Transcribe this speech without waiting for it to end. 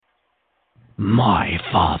My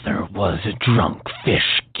father was a drunk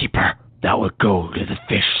fish keeper that would go to the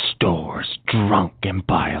fish stores drunk and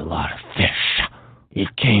buy a lot of fish. He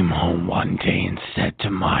came home one day and said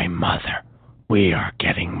to my mother, "We are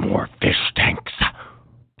getting more fish tanks."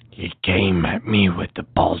 He came at me with the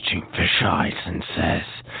bulging fish eyes and says,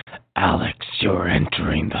 "Alex, you're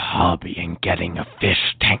entering the hobby and getting a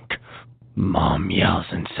fish tank." Mom yells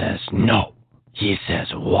and says, "No." He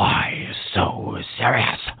says, "Why so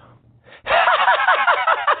serious?"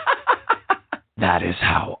 That is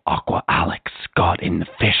how Aqua Alex got in the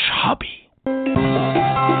fish hobby. You're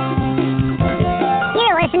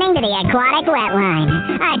listening to the Aquatic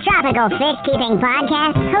Wetline, a tropical fish-keeping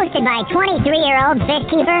podcast hosted by 23-year-old fish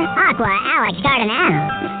keeper Aqua Alex Cardinale.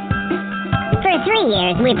 For 3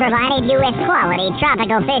 years, we provided you with quality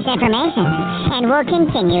tropical fish information, and we'll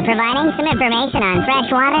continue providing some information on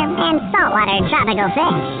freshwater and saltwater tropical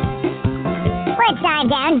fish. Let's dive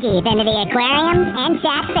down deep into the aquarium and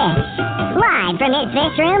chat fish. Live from his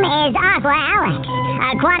fish room is Aqua Alex.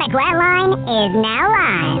 Aquatic Wetline is now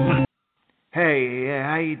live. Hey,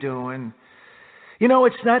 how you doing? You know,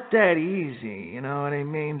 it's not that easy, you know what I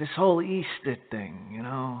mean? This whole Easter thing, you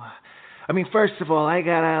know? I mean, first of all, I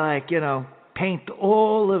gotta, paint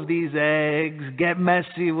all of these eggs, get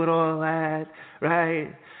messy with all that,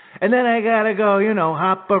 right? And then I gotta go,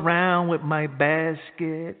 hop around with my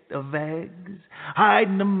basket of eggs,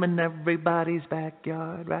 hiding them in everybody's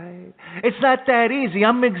backyard, right? It's not that easy.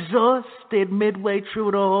 I'm exhausted midway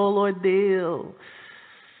through the whole ordeal.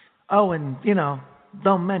 Oh, and,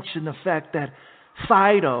 don't mention the fact that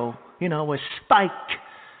Fido, or Spike,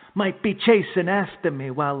 might be chasing after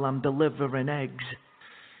me while I'm delivering eggs.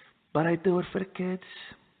 But I do it for the kids.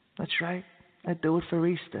 That's right. I do it for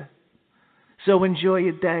Easter. So enjoy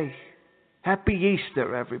your day. Happy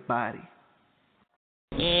Easter, everybody.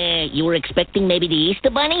 You were expecting maybe the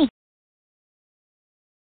Easter Bunny?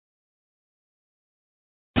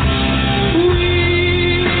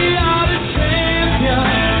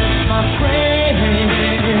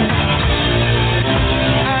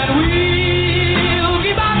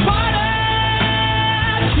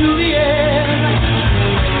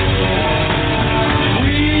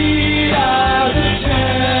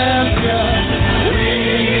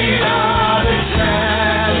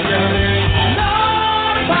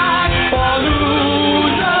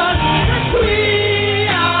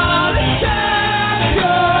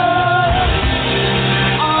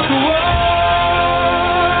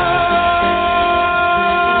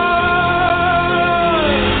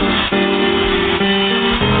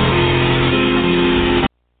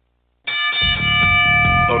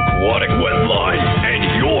 Aquatic Wetline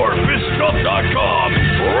and YourFishStuff.com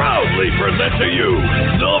proudly present to you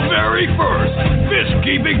the very first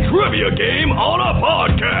fish-keeping trivia game on a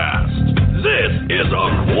podcast. This is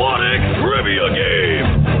Aquatic Trivia Game.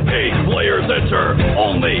 8 players enter,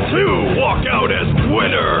 only 2 walk out as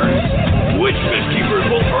winners. Which fish keepers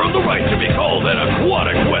will earn the right to be called an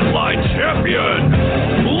Aquatic Wetline champion?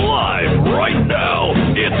 Live right now,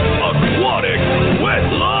 it's Aquatic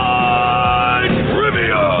Wetline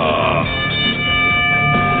Trivia!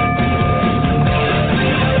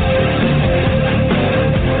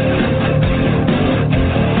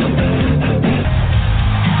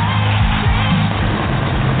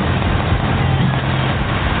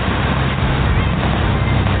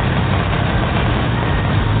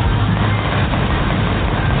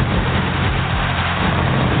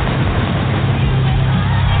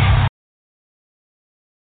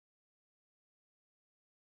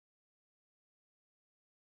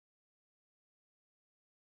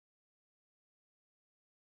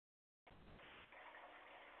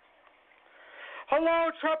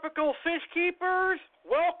 Hello, tropical fish keepers.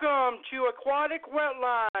 Welcome to Aquatic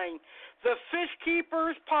Wetline, the Fish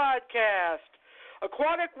Keepers Podcast.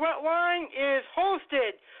 Aquatic Wetline is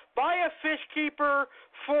hosted by a fish keeper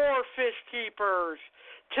for fish keepers.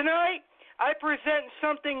 Tonight, I present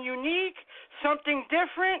something unique, something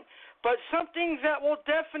different, but something that will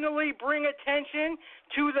definitely bring attention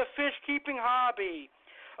to the fish keeping hobby.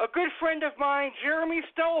 A good friend of mine, Jeremy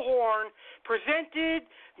Stellhorn, presented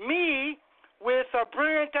me with a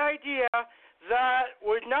brilliant idea that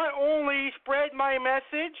would not only spread my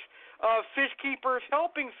message of fish keepers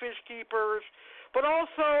helping fish keepers, but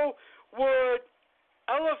also would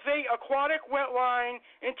elevate Aquatic Wetline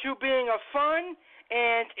into being a fun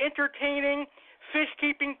and entertaining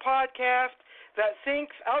fish-keeping podcast that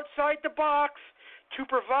thinks outside the box to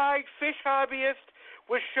provide fish hobbyists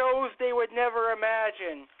with shows they would never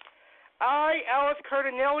imagine. I, Alex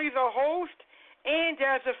Cardinale, the host, and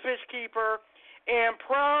as a fish keeper, am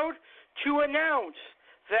proud to announce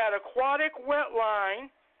that Aquatic Wetline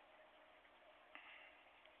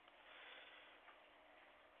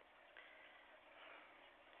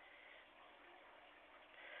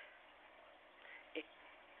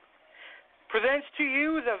presents to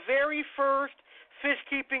you the very first fish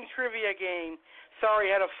keeping trivia game.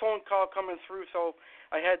 Sorry, I had a phone call coming through, so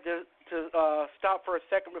I had to stop for a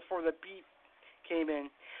second before the beep came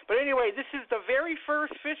in. But anyway, this is the very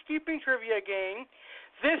first fish keeping trivia game.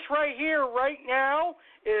 This right here, right now,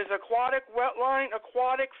 is Aquatic Wetline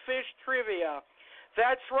Aquatic Fish Trivia.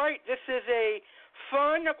 That's right, this is a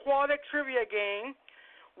fun aquatic trivia game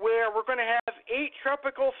where we're going to have 8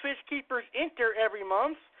 tropical fish keepers enter every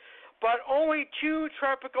month, but only 2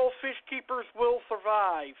 tropical fish keepers will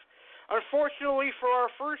survive. Unfortunately for our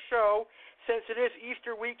first show, since it is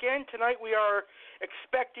Easter weekend, tonight we are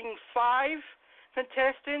expecting 5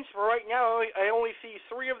 contestants. Right now, I only see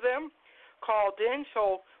 3 of them called in,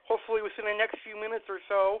 so hopefully within the next few minutes or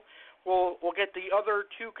so, we'll get the other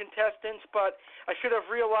 2 contestants. But I should have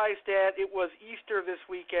realized that it was Easter this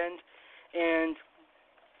weekend, and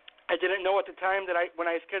I didn't know at the time that when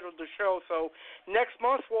I scheduled the show. So next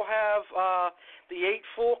month we'll have the 8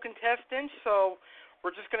 full contestants. So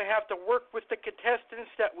we're just going to have to work with the contestants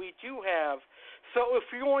that we do have. So if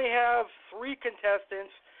we only have 3 contestants,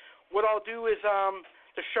 what I'll do is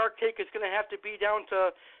the Shark Tank is going to have to be down to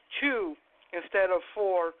 2 instead of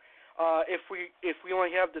 4 if we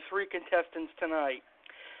only have the 3 contestants tonight.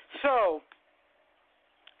 So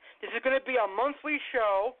this is going to be a monthly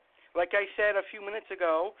show, like I said a few minutes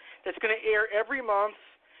ago, that's going to air every month,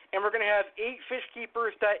 and we're going to have 8 fish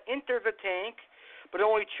keepers that enter the tank, but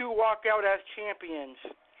only 2 walk out as champions.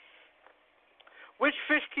 Which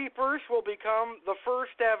fish keepers will become the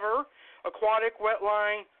first ever Aquatic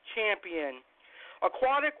Wetline champion?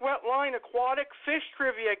 Aquatic Wetline Aquatic Fish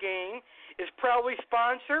Trivia Game is proudly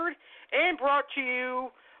sponsored and brought to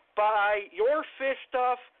you by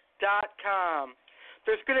YourFishStuff.com.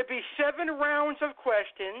 There's going to be 7 rounds of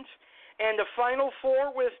questions, and the final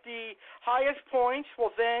 4 with the highest points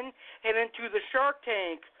will then head into the Shark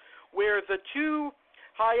Tank, where the 2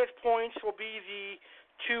 highest points will be the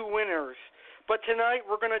 2 winners. But tonight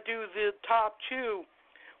we're going to do the top 2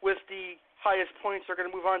 with the highest points. Are going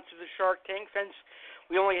to move on to the Shark Tank since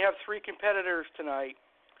we only have 3 competitors tonight.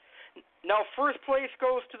 Now first place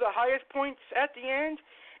goes to the highest points at the end,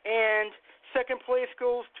 and second place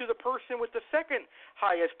goes to the person with the second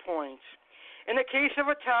highest points. In the case of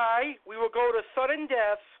a tie, we will go to sudden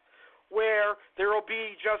death, where there will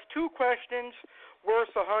be just 2 questions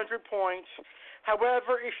worth 100 points.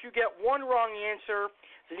 However, if you get 1 wrong answer,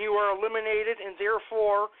 then you are eliminated and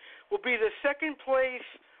therefore will be the second place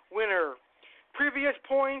winner. Previous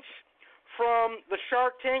points from the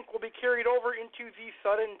Shark Tank will be carried over into the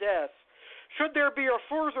sudden death. Should there be a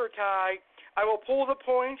further tie, I will pull the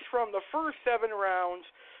points from the first 7 rounds,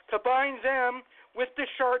 combine them with the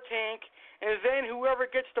Shark Tank, and then whoever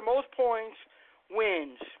gets the most points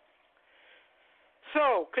wins.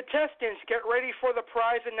 So, contestants, get ready for the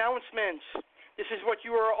prize announcements. This is what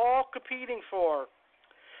you are all competing for.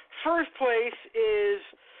 First place is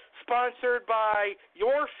sponsored by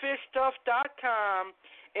YourFishStuff.com,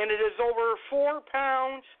 and it is over 4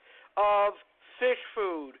 pounds of fish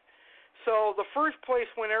food. So the first place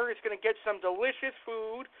winner is going to get some delicious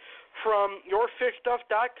food from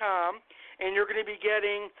YourFishStuff.com, and you're going to be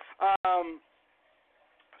getting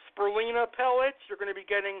spirulina pellets. You're going to be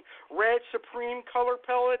getting red Supreme color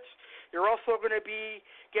pellets. You're also going to be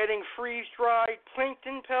getting freeze-dried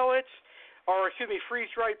plankton pellets,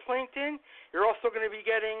 freeze-dried plankton. You're also going to be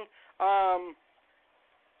getting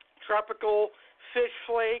tropical fish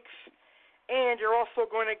flakes, and you're also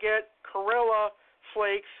going to get Corella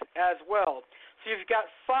flakes as well. So you've got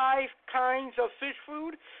 5 kinds of fish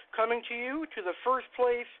food coming to you to the first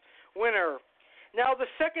place winner. Now the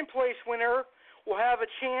second place winner will have a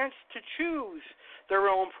chance to choose their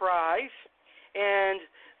own prize, and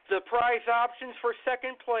the prize options for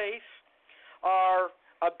second place are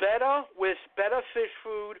a betta with betta fish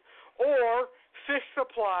food, or fish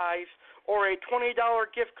supplies, or a $20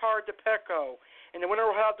 gift card to Petco. And the winner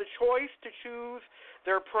will have the choice to choose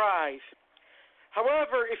their prize.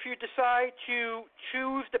 However, if you decide to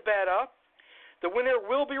choose the betta, the winner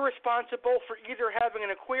will be responsible for either having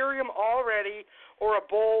an aquarium already or a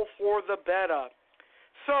bowl for the betta.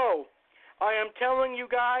 So, I am telling you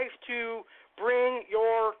guys to bring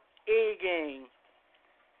your A game.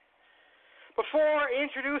 Before I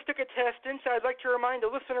introduce the contestants, I'd like to remind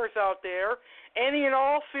the listeners out there, any and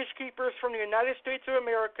all fish keepers from the United States of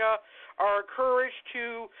America are encouraged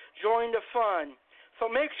to join the fun. So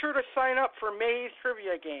make sure to sign up for May's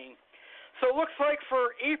trivia game. So it looks like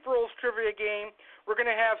for April's trivia game, we're going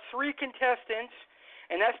to have 3 contestants,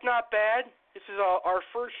 and that's not bad. This is our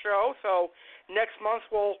first show, so next month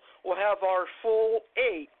we'll have our full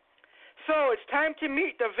 8. So it's time to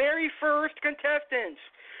meet the very first contestants.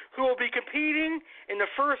 who will be competing in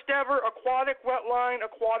the first ever Aquatic Wetline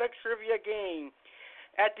Aquatic Trivia game.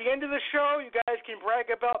 At the end of the show, you guys can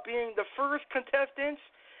brag about being the first contestants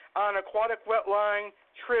on Aquatic Wetline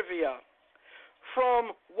Trivia.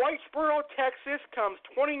 From Whitesboro, Texas, comes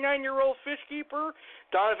 29-year-old fish keeper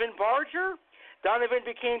Donovan Barger. Donovan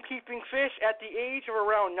began keeping fish at the age of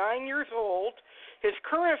around 9 years old. His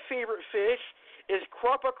current favorite fish is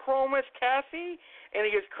Cropachromis cassie, and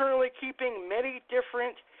he is currently keeping many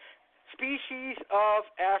different species of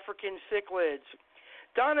African cichlids.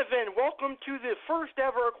 Donovan, welcome to the first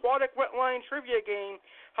ever Aquatic Wetline Trivia game.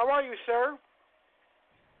 How are you, sir?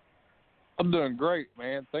 I'm doing great,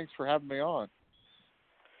 man. Thanks for having me on.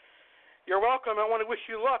 You're welcome. I want to wish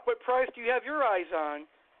you luck. What prize do you have your eyes on?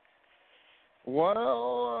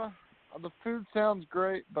 Well, the food sounds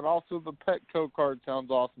great, but also the Petco card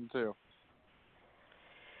sounds awesome, too.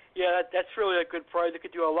 Yeah, that's really a good prize. You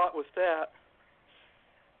could do a lot with that.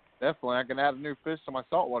 Definitely. I can add a new fish to my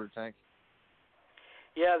saltwater tank.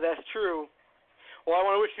 Yeah, that's true. Well, I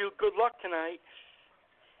want to wish you good luck tonight.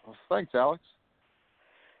 Well, thanks, Alex.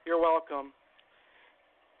 You're welcome.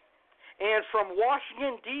 And from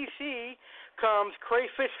Washington, D.C., comes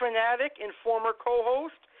crayfish fanatic and former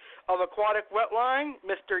co-host of Aquatic Wetline,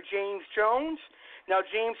 Mr. James Jones. Now,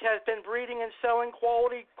 James has been breeding and selling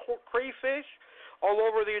quality crayfish all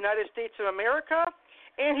over the United States of America,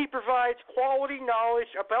 and he provides quality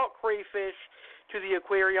knowledge about crayfish to the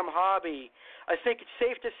aquarium hobby. I think it's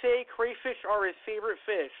safe to say crayfish are his favorite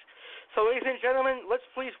fish. So, ladies and gentlemen, let's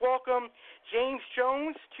please welcome James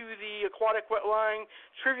Jones to the Aquatic Wetline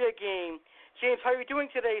Trivia game. James, how are you doing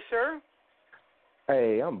today, sir?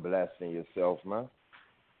 Hey, I'm blasting yourself, man.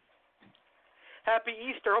 Happy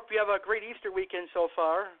Easter. Hope you have a great Easter weekend so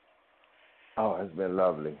far. Oh, it's been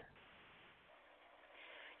lovely.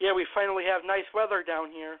 Yeah, we finally have nice weather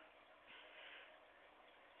down here.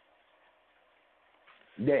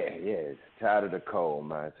 Yeah, it's tired of the cold,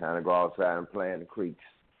 man. Time to go outside and play in the creeks.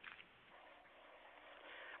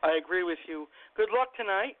 I agree with you. Good luck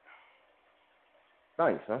tonight.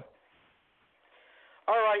 Thanks, huh?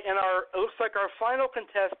 All right, and it looks like our final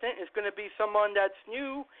contestant is going to be someone that's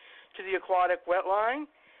new to the Aquatic Wetline.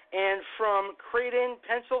 And from Creighton,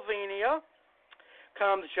 Pennsylvania,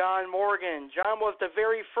 comes John Morgan. John was the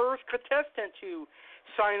very first contestant to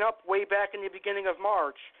sign up way back in the beginning of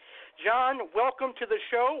March. John, welcome to the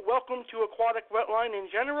show. Welcome to Aquatic Wetline in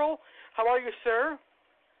general. How are you, sir?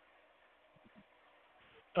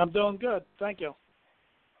 I'm doing good. Thank you.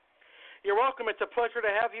 You're welcome. It's a pleasure to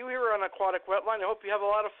have you here on Aquatic Wetline. I hope you have a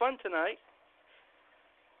lot of fun tonight.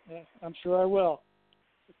 Yeah, I'm sure I will.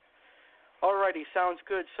 All righty, sounds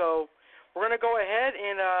good. So we're going to go ahead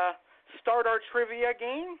and start our trivia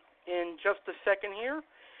game in just a second here.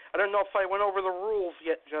 I don't know if I went over the rules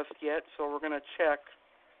just yet, so we're going to check.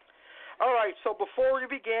 All right, so before we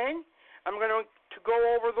begin, I'm going to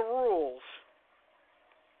go over the rules.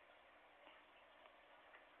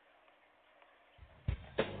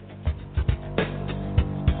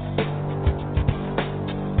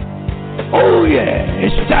 Oh yeah,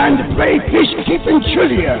 it's time to play fish keeping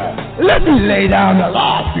trivia. Let me lay down the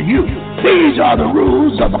law for you. These are the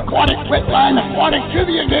rules of Aquatic Wetline Aquatic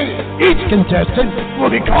Trivia game. Each contestant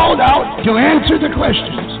will be called out to answer the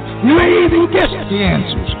questions. You may even guess the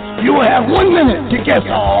answers. You will have 1 minute to guess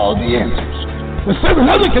all the answers. The 7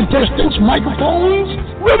 other contestants' microphones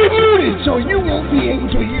will be muted, so you won't be able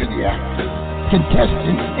to hear the active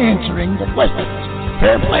contestant answering the questions.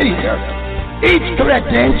 Fair play here. Each correct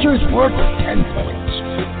answer is worth 10 points.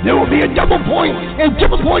 There will be a double point and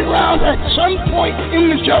triple point round at some point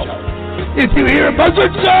in the show. If you hear a buzzer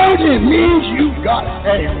sound, it means you got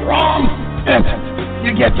a wrong answer.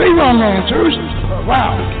 You get 3 wrong answers per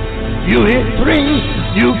round. You hit 3,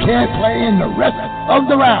 you can't play in the rest of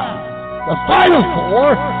the round. The final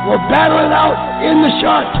 4 will battle it out in the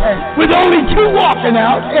shark tank, with only 2 walking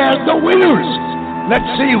out as the winners. Let's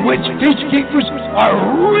see which fish keepers are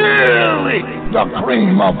really the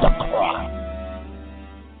cream of the crop.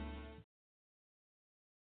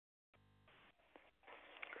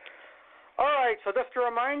 All right, so just a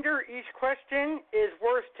reminder, each question is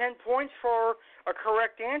worth 10 points for a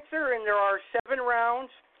correct answer, and there are 7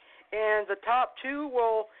 rounds, and the top 2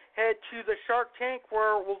 will head to the shark tank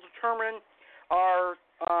where we'll determine our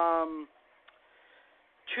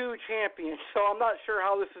 2 champions. So I'm not sure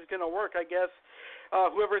how this is going to work. I guess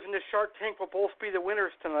whoever's in the shark tank will both be the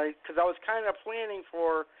winners tonight, because I was kind of planning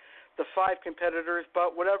for the 5 competitors,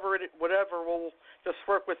 but whatever, we'll just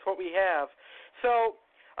work with what we have. So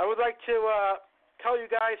I would like to tell you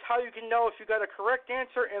guys how you can know if you got a correct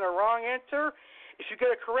answer and a wrong answer. If you get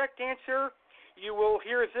a correct answer, you will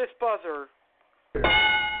hear this buzzer.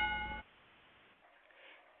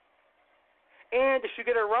 And if you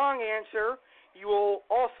get a wrong answer, you will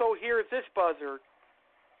also hear this buzzer.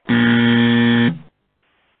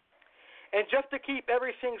 And just to keep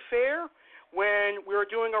everything fair, when we're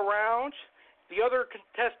doing a round, the other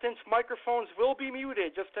contestants' microphones will be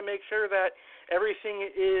muted just to make sure that everything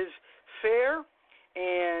is fair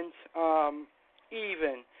and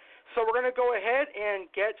even. So we're going to go ahead and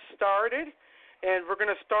get started, and we're going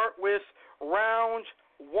to start with round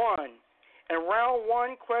 1. And round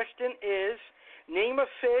 1 question is, name a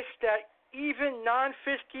fish that even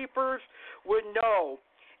non-fish keepers would know.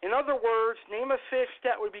 In other words, name a fish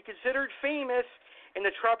that would be considered famous in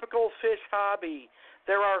the tropical fish hobby.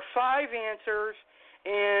 There are 5 answers,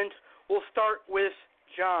 and we'll start with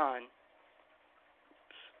John.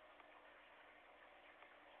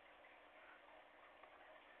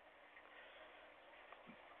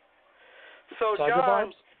 So, Tiger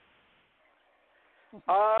John,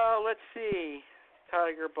 barbs? Let's see.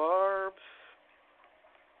 Tiger barbs.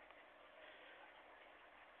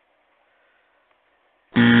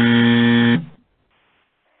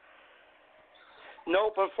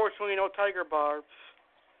 Nope, unfortunately, no tiger barbs.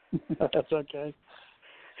 That's okay.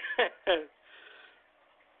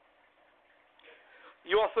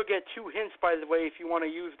 You also get 2 hints, by the way, if you want to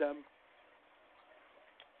use them.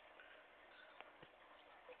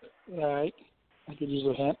 All right. I could use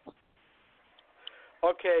a hint.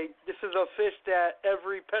 Okay, this is a fish that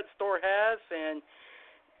every pet store has, and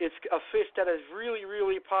it's a fish that is really,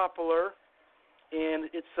 really popular. And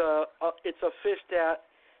it's a fish that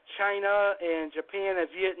China and Japan and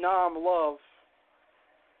Vietnam love.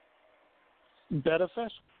 Betta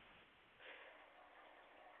fish?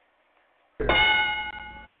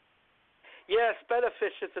 Yes, betta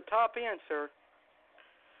fish is the top answer.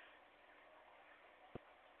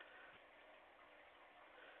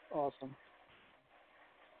 Awesome.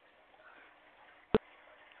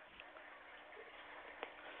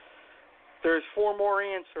 There's 4 more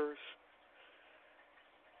answers.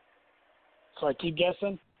 So I keep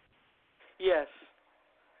guessing? Yes.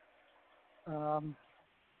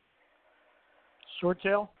 Short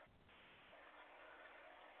tail?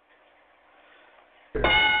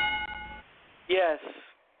 Yes.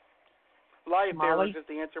 Live Molly? bearers is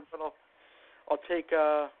the answer, but I'll take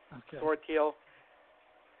Okay. swordtail.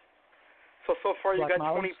 So far you Black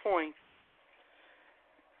got 20 mollies? points.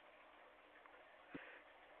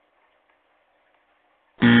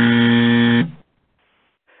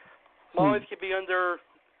 Mollies can be under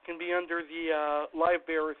the live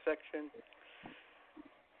bearer section.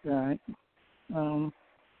 All right.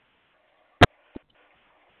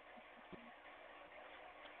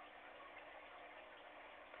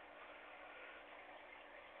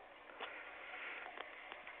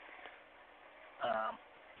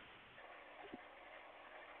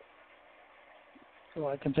 So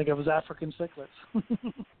I can think of as African cichlids.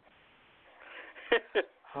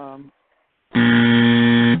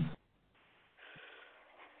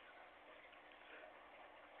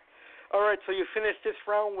 All right, so you finished this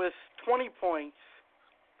round with 20 points.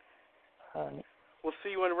 All right. We'll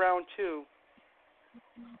see you in round 2.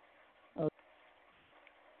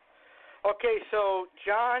 Okay, so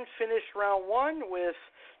John finished round 1 with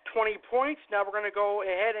 20 points. Now we're going to go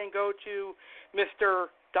ahead and go to Mr.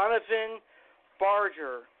 Donovan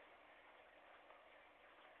Barger.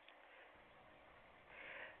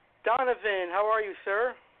 Donovan, how are you,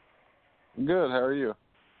 sir? Good. How are you?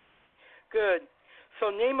 Good. So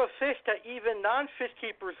name a fish that even non-fish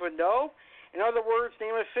keepers would know. In other words,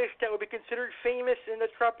 name a fish that would be considered famous in the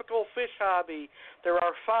tropical fish hobby. There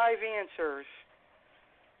are 5 answers.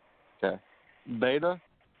 Okay. Beta,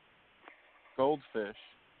 goldfish,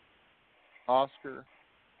 Oscar,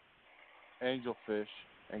 angelfish,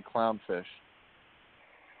 and clownfish.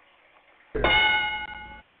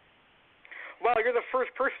 Well, you're the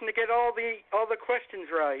first person to get all the questions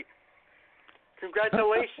right.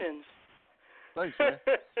 Congratulations. Thanks, man.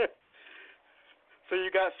 So you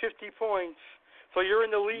got 50 points. So you're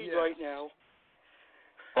in the lead Yes. right now.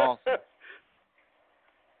 Awesome.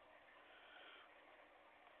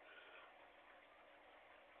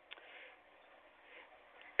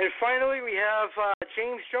 And finally, we have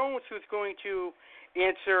James Jones, who's going to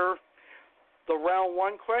answer the round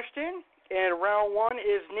 1 question. And round 1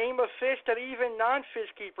 is name a fish that even non-fish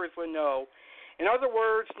keepers would know. In other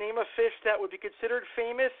words, name a fish that would be considered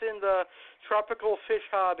famous in the tropical fish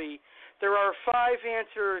hobby. There are 5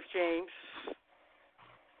 answers, James.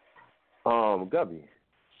 Gubby.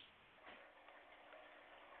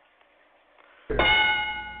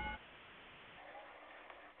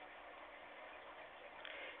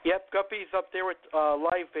 Yep, Guppy's up there with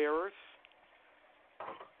live bearers.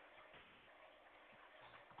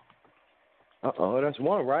 That's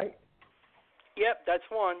one, right? Yep, that's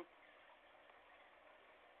one.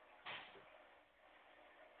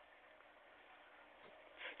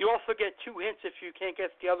 You also get 2 hints if you can't guess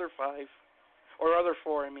the other 5. Or other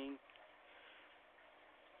 4, I mean.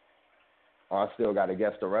 Oh, I still got to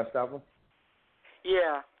guess the rest of them?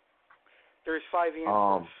 Yeah. There's 5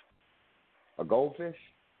 answers. A goldfish?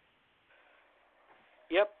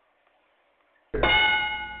 Yep.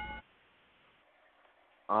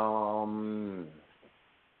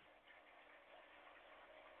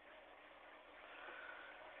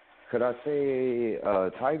 Could I say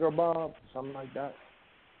tiger bob, something like that?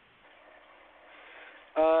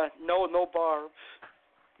 No barbs.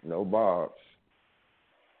 No barbs.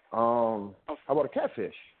 How about a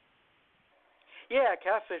catfish? Yeah,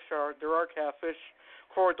 catfish there are catfish.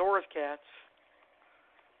 Corridor's cats.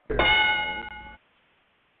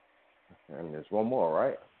 And there's one more,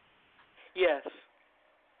 right? Yes.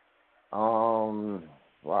 Wow.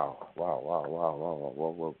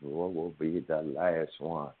 What will be the last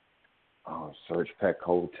one? Search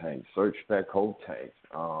Petco tank.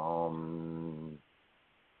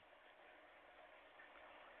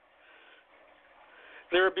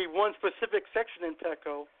 There would be one specific section in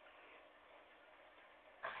Petco.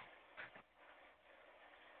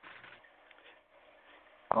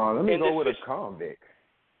 Let me go with a convict.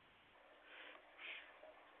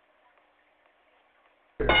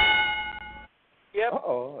 Yep.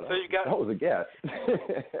 Uh-oh. So you got, that was a guess.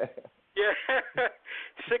 Yeah.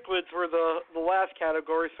 Cichlids were the last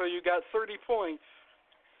category, so you got 30 points.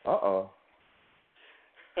 Uh-oh.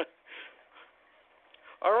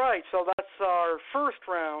 All right, so that's our first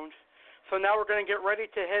round. So now we're going to get ready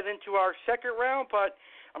to head into our second round, but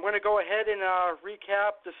I'm going to go ahead and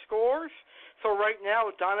recap the scores. So right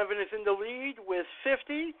now, Donovan is in the lead with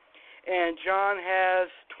 50, and John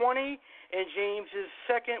has 20, and James is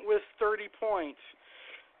second with 30 points.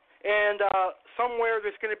 And somewhere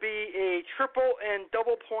there's going to be a triple and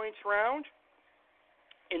double points round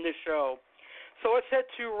in the show. So let's head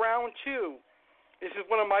to round 2. This is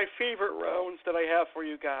one of my favorite rounds that I have for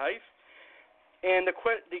you guys. And the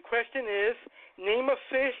question is, name a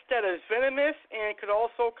fish that is venomous and could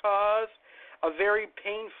also cause a very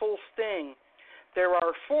painful sting. There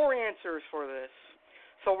are 4 answers for this.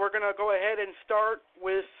 So we're going to go ahead and start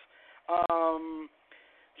with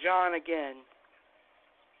John again.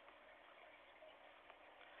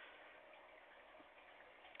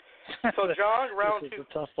 So, John, round 2. This is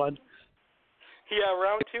a tough one. Yeah,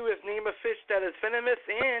 round 2 is name a fish that is venomous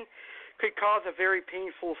and could cause a very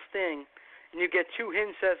painful sting. And you get 2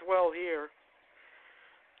 hints as well here.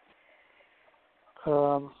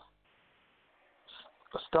 A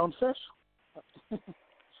stonefish?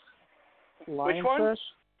 Lionfish? Which one?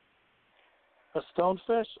 A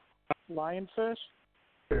stonefish? Lionfish?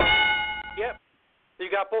 Yep. You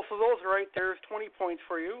got both of those right. There's 20 points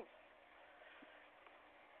for you.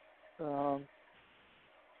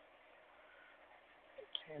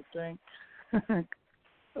 Can't think.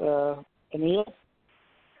 An eel?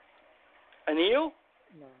 An eel?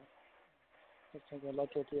 No. I think I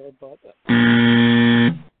looked at the eel, but...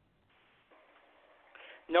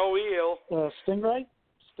 No eel. Stingray?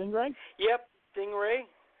 Stingray? Yep, stingray.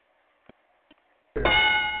 I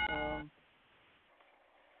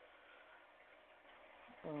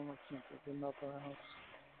can't think of nothing else.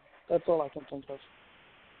 That's all I can think of.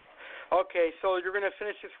 Okay, so you're going to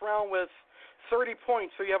finish this round with 30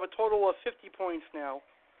 points, so you have a total of 50 points now.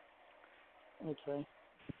 Okay.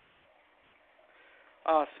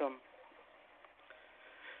 Awesome.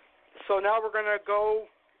 So now we're going to go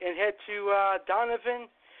and head to Donovan.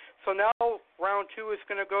 So now round 2 is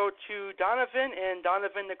going to go to Donovan, and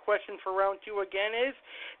Donovan, the question for round 2 again is,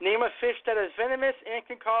 name a fish that is venomous and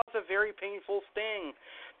can cause a very painful sting.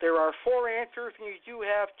 There are 4 answers, and you do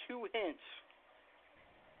have 2 hints.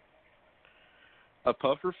 A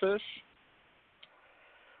puffer fish?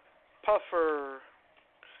 Puffer.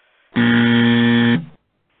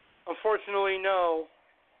 Unfortunately, no.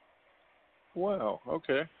 Wow,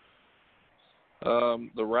 okay.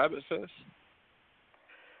 The rabbit fish?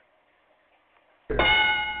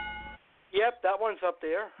 Yep, that one's up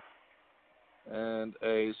there. And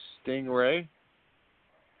a stingray?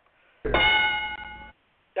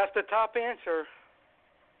 That's the top answer.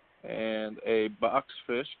 And a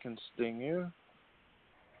boxfish can sting you?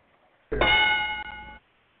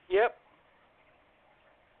 Yep.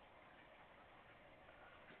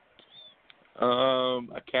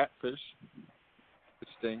 A catfish. It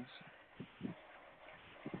stings.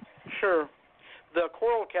 Sure. The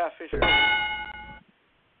coral catfish.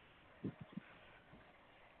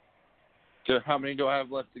 So how many do I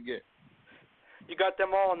have left to get? You got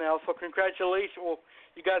them all now, so congratulations. Well,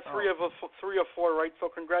 you got three of 4 right, so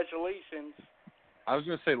congratulations. I was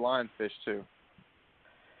going to say lionfish, too.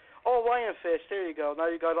 Oh, lionfish. There you go. Now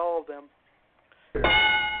you got all of them.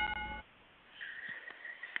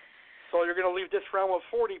 So you're going to leave this round with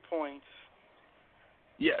 40 points.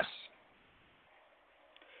 Yes.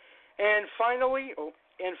 And finally,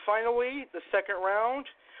 the second round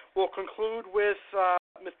will conclude with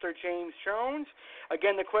Mr. James Jones.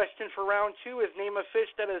 Again, the question for round 2 is name a fish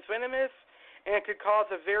that is venomous and could cause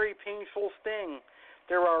a very painful sting.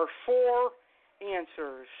 There are 4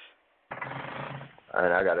 answers.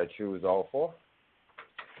 And I got to choose all 4?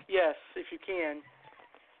 Yes, if you can.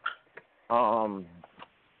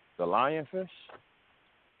 The lionfish?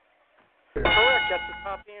 Correct, that's the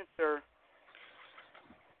top answer.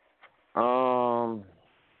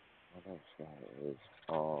 What else is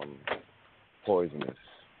poisonous.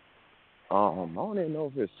 I don't even know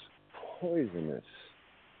if it's poisonous,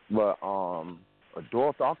 but a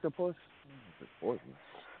dwarfed octopus. Is it poisonous?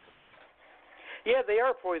 Yeah, they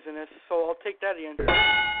are poisonous, so I'll take that answer.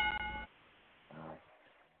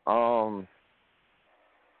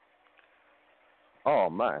 Oh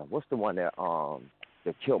man, what's the one that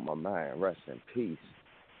killed my man? Rest in peace.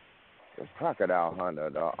 The crocodile hunter.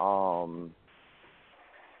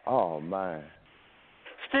 Oh man.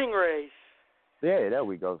 Stingrays. Yeah, there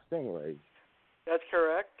we go. Stingrays. That's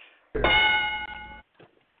correct.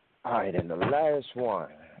 All right, and the last one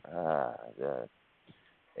that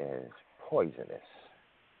is poisonous.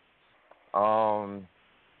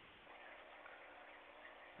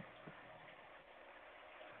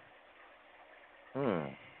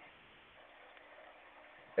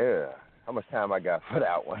 Yeah. How much time I got for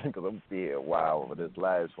that one? Because I'm being wild over this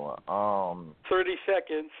last one. 30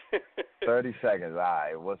 seconds. 30 seconds. All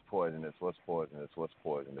right. What's poisonous?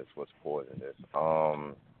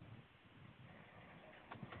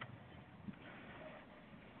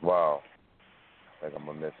 Wow. I think I'm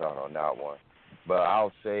gonna miss out on that one. But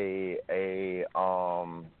I'll say a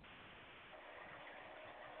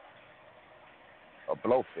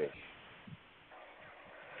blowfish.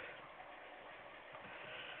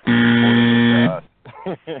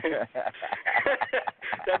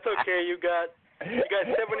 That's okay. You got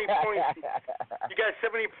 70 points. You got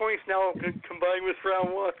 70 points now combined with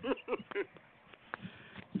round 1.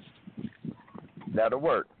 That'll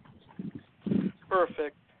work.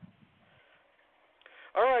 Perfect.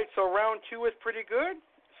 All right, so round 2 is pretty good.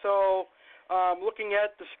 So looking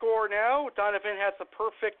at the score now, Donovan has a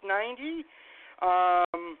perfect 90.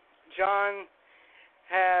 John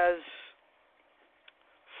has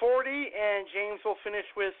 40, and James will finish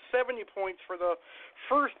with 70 points for the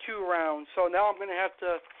first 2 rounds. So now I'm going to have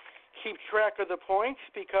to keep track of the points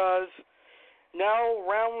because now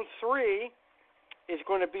round 3 is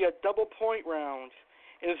going to be a double point round.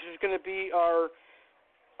 And this is going to be our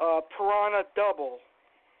Piranha Double.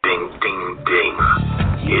 Ding, ding, ding.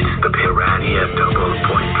 It's the Piranha Double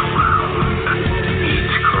Point round.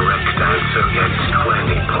 Each correct answer gets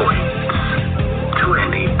 20 points.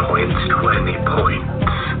 20 points, 20 points.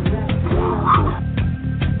 Woohoo.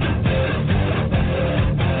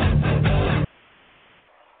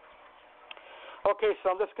 Okay, so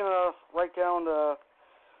I'm just going to write down the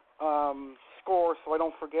score so I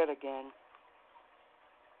don't forget again.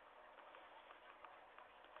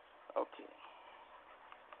 Okay.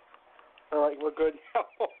 All right, we're good now.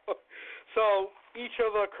 So each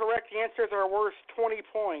of the correct answers are worth 20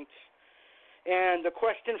 points. And the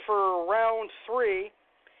question for round 3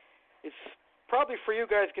 is probably for you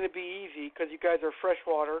guys going to be easy because you guys are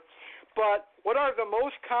freshwater. But what are the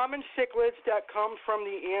most common cichlids that come from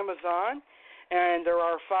the Amazon? And there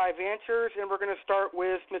are 5 answers, and we're going to start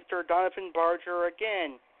with Mr. Donovan Barger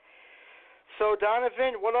again. So,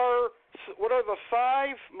 Donovan, what are the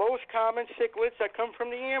 5 most common cichlids that come from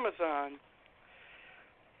the Amazon?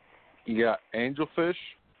 You got angelfish.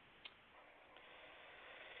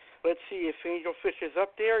 Let's see if angelfish is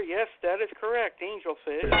up there. Yes, that is correct,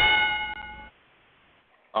 angelfish.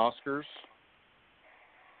 Oscars.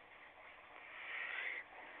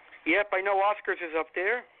 Yep, I know Oscars is up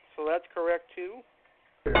there, so that's correct too.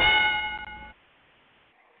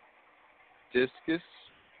 Discus.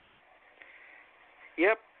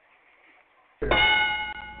 Yep.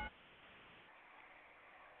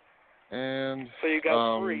 And so you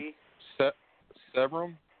got 3.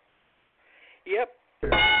 Severum. Yep.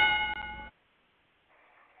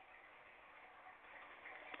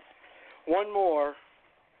 One more.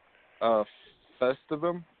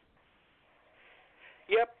 Festivum.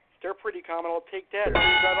 Yep, they're pretty common. I'll take that. So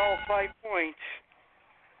you got all 5 points.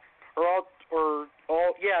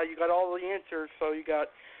 You got all the answers. So you got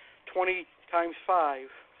 20 times 5.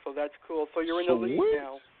 So that's cool. So you're in the lead Sweet.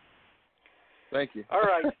 now. Thank you. All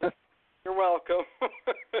right. You're welcome.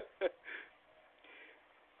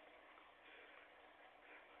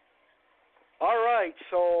 All right.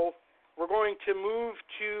 So we're going to move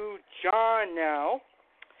to John now.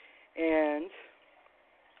 And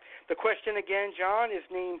the question again, John, is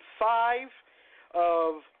name 5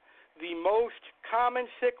 of the most common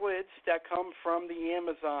cichlids that come from the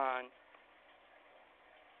Amazon.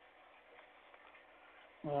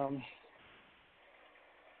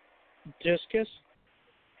 Discus.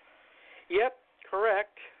 Yep,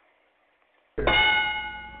 correct.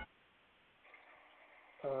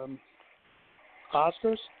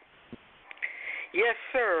 Oscars. Yes,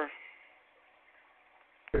 sir.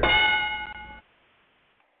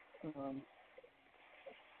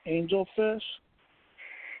 Angelfish.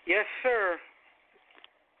 Yes, sir.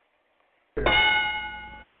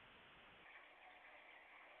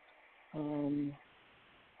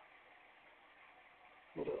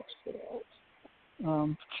 What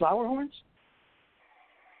else? Flower horns.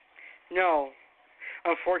 No.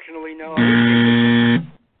 Unfortunately, no.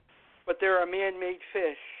 But they're a man-made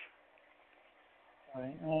fish.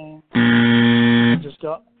 All right. Just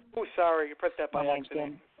got. Oh, sorry. You pressed that by My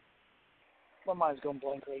accident. mind's going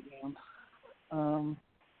blank right now.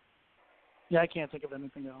 Yeah, I can't think of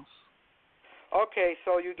anything else. Okay,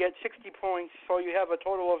 so you get 60 points, so you have a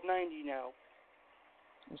total of 90 now.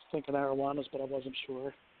 I was thinking arowanas, but I wasn't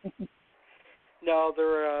sure. No,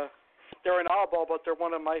 they're an oddball, but they're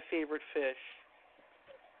one of my favorite fish.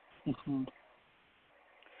 Mm-hmm.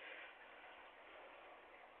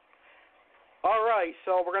 All right,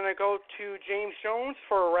 so we're going to go to James Jones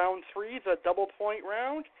for round 3, the double point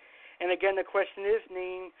round. And again, the question is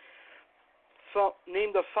name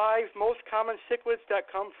the 5 most common cichlids that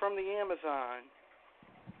come from the Amazon.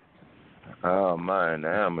 Oh man, the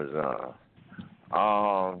Amazon.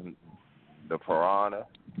 The piranha.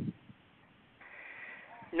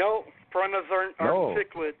 No, piranhas aren't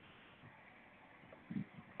cichlids.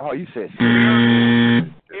 Oh, you said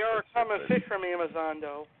They are a common fish from Amazon,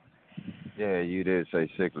 though. Yeah, you did say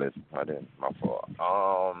cichlids. I didn't. My fault.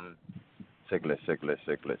 Cichlid.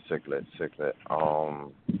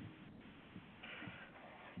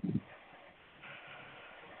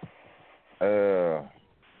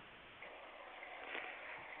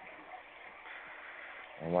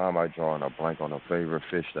 Why am I drawing a blank on a favorite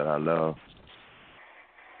fish that I love?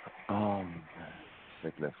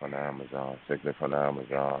 Cichlid from the Amazon.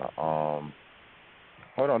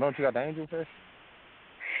 Hold on, don't you got the angelfish?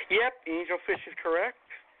 Yep, angelfish is correct.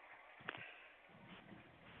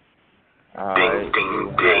 Ding,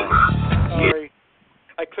 ding, ding. Sorry.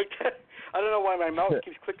 I clicked. I don't know why my mouse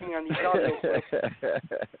keeps clicking on these audio clips.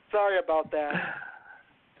 Sorry about that.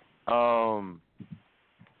 I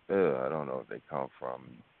don't know if they come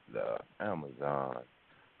from the Amazon.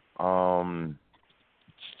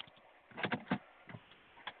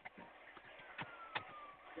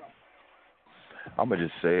 I'm gonna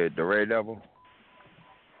just say it, the Red Devil.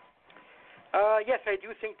 Yes, I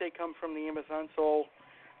do think they come from the Amazon, so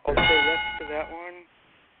I'll say yes to that one.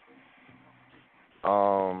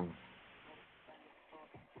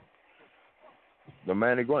 The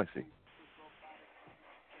Maniguensi.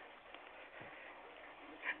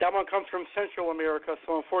 That one comes from Central America,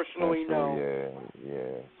 so unfortunately, Central, no.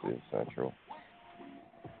 Yeah, it's Central.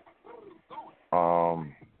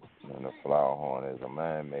 And the flower horn is a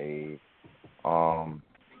man-made.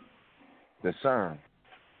 The CERN.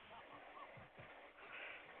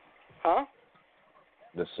 Huh?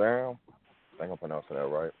 The CERN? I think I'm pronouncing that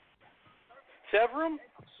right. Severum?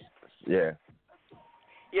 Yeah.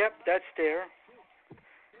 Yep, that's there.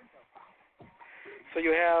 So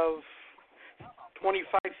you have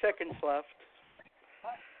 25 seconds left.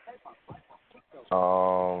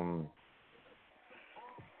 Wow.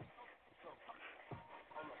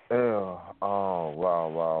 I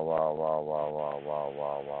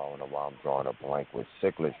don't know why I'm drawing a blank with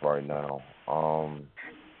cichlids right now.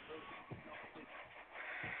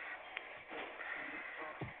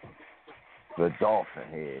 The dolphin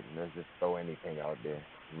head. Let's just throw anything out there.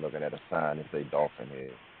 I'm looking at a sign that say dolphin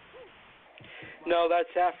head. No, that's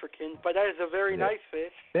African, but that is a very nice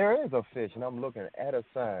fish. There is a fish, and I'm looking at a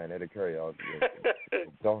sign at a carryout.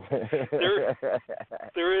 Dolphin.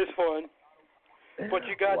 there is one. But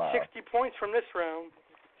you got Wow. 60 points from this round.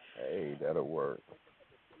 Hey, that'll work.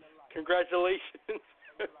 Congratulations.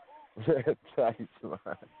 Thanks,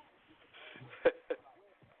 man.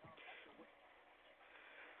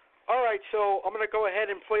 All right, so I'm going to go ahead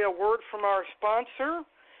and play a word from our sponsor,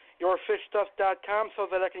 yourfishstuff.com, so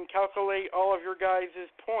that I can calculate all of your guys'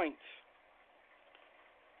 points.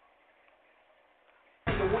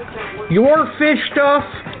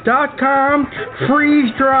 YourFishStuff.com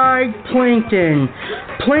freeze-dried plankton.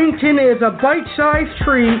 Plankton is a bite-sized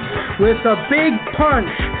treat with a big punch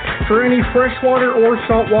for any freshwater or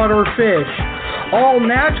saltwater fish. All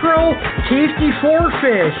natural, tasty for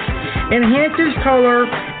fish, enhances color,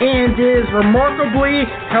 and is remarkably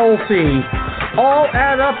healthy. All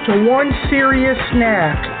add up to one serious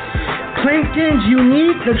snack. Plankton's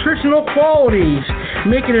unique nutritional qualities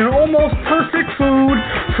make it an almost perfect food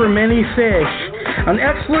for many fish. An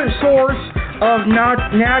excellent source of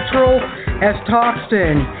natural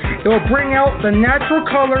toxin. It will bring out the natural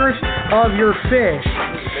colors of your fish.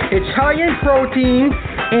 It's high in protein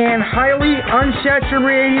and highly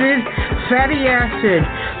unsaturated fatty acid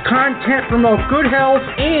content promote good health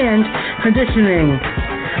and conditioning.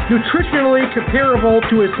 Nutritionally comparable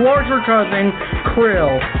to its larger cousin,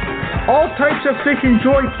 krill. All types of fish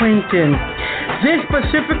enjoy plankton. This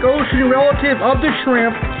Pacific Ocean relative of the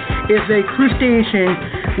shrimp is a crustacean,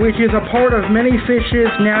 which is a part of many fish's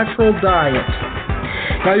natural diet.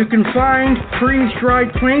 Now you can find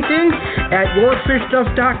freeze-dried plankton at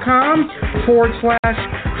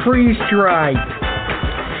yourfishstuff.com/freeze-dried.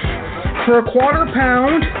 For a quarter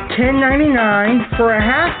pound, $10.99. For a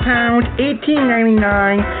half pound,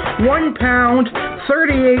 $18.99. 1 pound,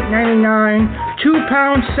 $38.99. 2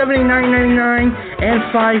 pounds, $79.99. And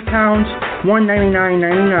 5 pounds,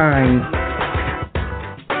 $199.99.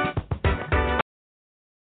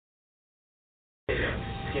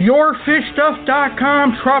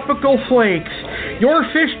 YourFishStuff.com Tropical Flakes. Your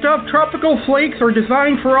Fish Stuff Tropical Flakes are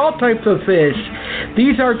designed for all types of fish.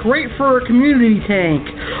 These are great for a community tank.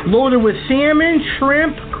 Loaded with salmon,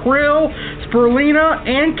 shrimp, krill, spirulina,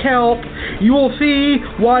 and kelp, you will see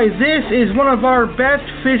why this is one of our best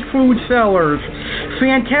fish food sellers.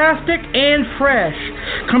 Fantastic and fresh.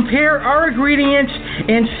 Compare our ingredients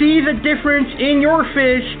and see the difference in your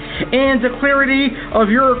fish and the clarity of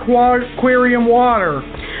your aquarium water.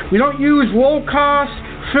 We don't use low-cost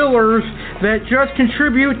fillers that just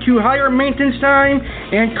contribute to higher maintenance time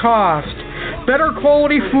and cost. Better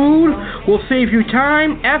quality food will save you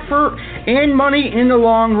time, effort, and money in the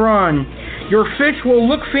long run. Your fish will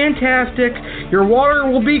look fantastic, your water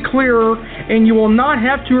will be clearer, and you will not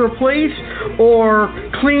have to replace or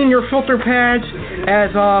clean your filter pads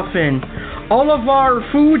as often. All of our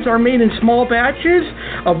foods are made in small batches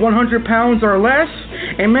of 100 pounds or less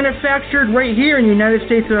and manufactured right here in the United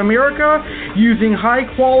States of America using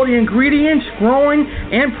high-quality ingredients grown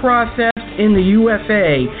and processed in the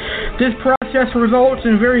USA. This process results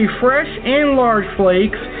in very fresh and large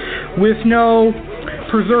flakes with no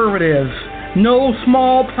preservatives. No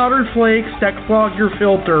small powdered flakes that clog your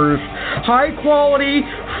filters. High-quality,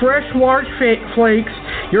 fresh, large flakes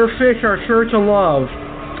your fish are sure to love.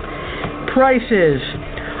 Prices: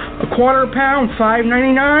 a quarter pound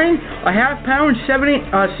 $5.99, a half pound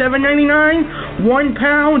 $7.99, 1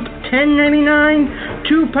 pound $10.99,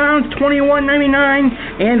 2 pounds $21.99,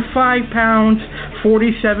 and 5 pounds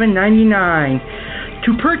 $47.99.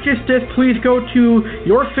 To purchase this, please go to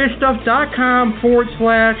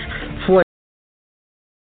yourfishstuff.com/flake.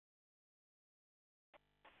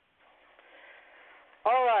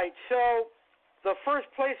 All right, so the first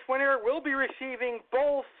place winner will be receiving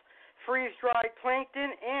both freeze-dried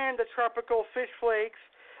plankton and the tropical fish flakes,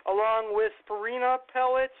 along with spirulina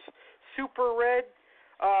pellets, super red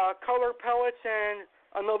color pellets, and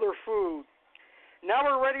another food. Now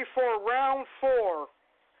we're ready for round 4.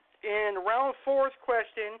 And round 4's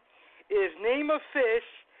question is name a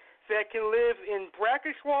fish that can live in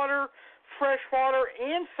brackish water, freshwater,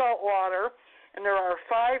 and saltwater. And there are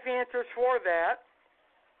 5 answers for that.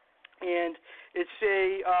 And it's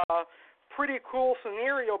a pretty cool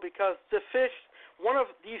scenario because one of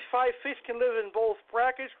these 5 fish can live in both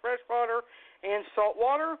brackish, freshwater, and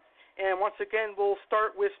saltwater. And once again, we'll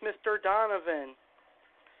start with Mr. Donovan.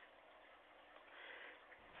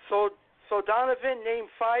 So Donovan, name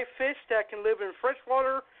 5 fish that can live in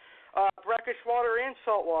freshwater, brackish water, and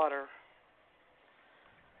saltwater.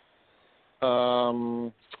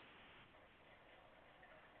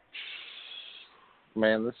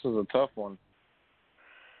 Man, this is a tough one.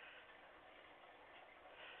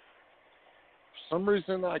 For some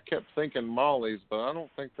reason, I kept thinking mollies, but I don't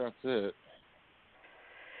think that's it.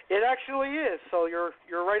 It actually is. So you're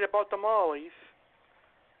right about the mollies.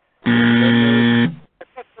 I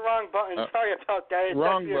pressed the wrong button. Sorry about that. It's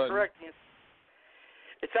wrong actually button. A correct answer.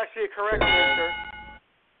 It's actually a correct answer.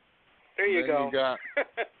 There you go. You got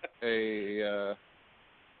a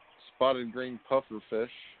spotted green puffer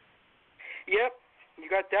fish. Yep, you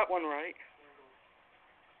got that one right.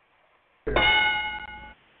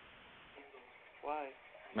 Why?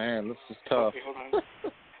 Man, this is tough. Okay, hold on.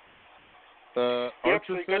 Archer yep,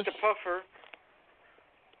 so you fish? got the puffer.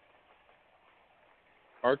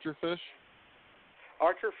 Archer fish?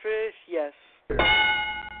 Archer fish, yes.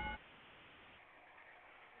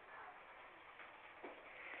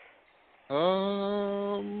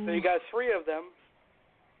 So you got 3 of them.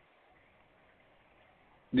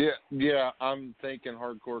 Yeah, I'm thinking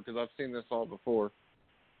hardcore because I've seen this all before.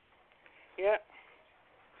 Yeah.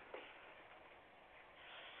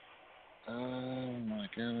 Oh my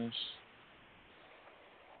goodness.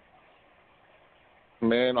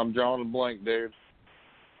 Man, I'm drawing a blank, dude.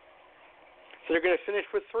 So you're gonna finish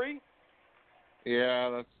with 3?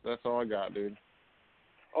 Yeah, that's all I got, dude.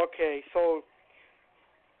 Okay, so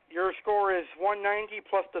your score is 190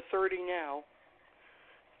 plus the 30 now.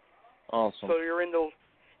 Awesome. So you're in the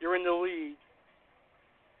lead.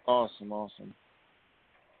 Awesome. All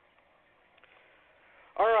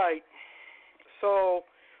right. So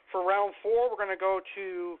for round 4, we're gonna go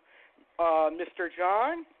to Mr.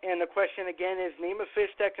 John, and the question again is: name a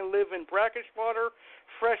fish that can live in brackish water,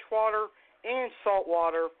 freshwater, and salt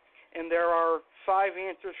water. And there are 5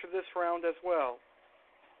 answers for this round as well.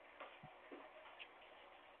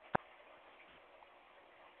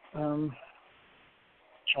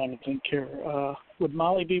 Trying to think here. Would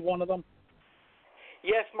Molly be one of them?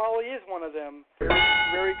 Yes, Molly is one of them. Very,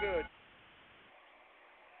 very good.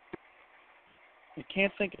 I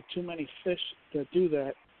can't think of too many fish that do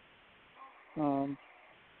that. I'm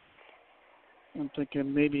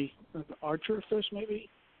thinking maybe an archer fish, maybe?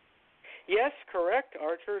 Yes, correct.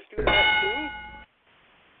 Archers do that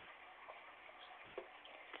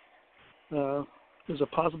too. Is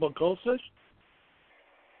it possible goldfish?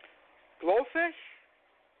 Glowfish?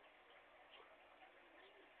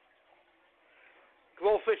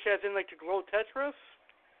 Glowfish as in like the glow tetras?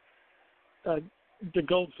 The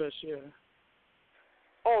goldfish, yeah.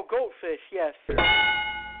 Oh, goldfish, yes.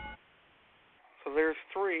 So there's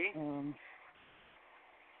 3.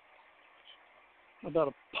 About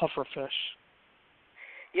a puffer fish.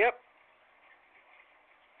 Yep.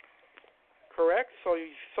 Correct. So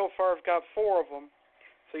you so far have got 4 of them.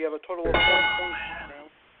 So you have a total of 4 points now.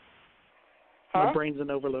 Huh? My brain's in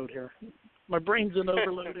overload here.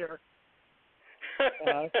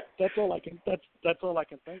 That's all I can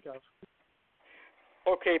think of.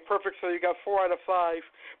 Okay, perfect. So you got 4 out of 5.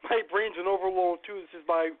 My brain's in overload too. This is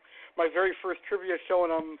my very first trivia show,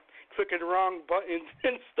 and I'm clicking the wrong buttons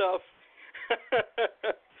and stuff.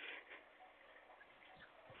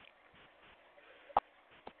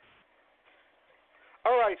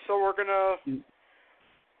 All right, so we're gonna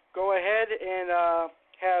go ahead and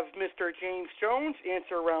have Mr. James Jones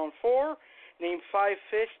answer round 4. Name 5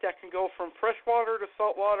 fish that can go from freshwater to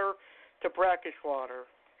saltwater to brackish water.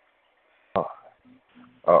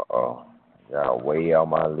 Yeah, way out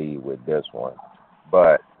my lead with this one.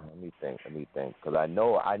 But let me think, because I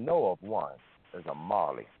know of one. There's a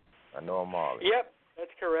Molly. I know a Molly. Yep,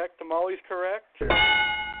 that's correct. The Molly's correct.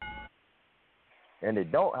 And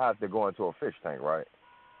it don't have to go into a fish tank, right?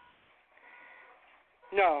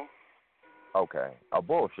 No. Okay, a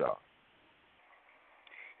bull shark.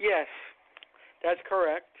 Yes, that's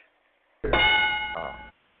correct.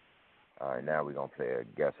 All right, now we're going to play a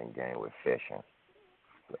guessing game with fishing.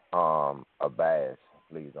 A bass.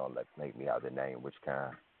 Please don't make me have the name. Which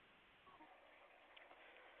kind?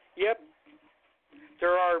 Yep.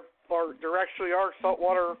 There actually are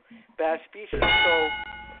saltwater bass species, so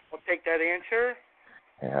I'll take that answer.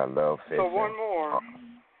 Yeah, I love fishing. So one more.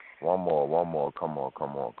 One more. Come on.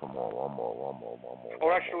 One more.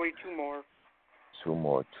 Oh, actually 2 more. 2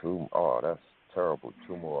 more. Oh, that's terrible.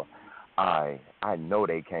 2 more. I know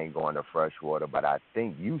they can't go into freshwater, but I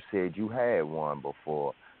think you said you had one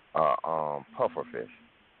before. Pufferfish.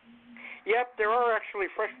 Yep, there are actually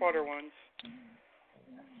freshwater ones.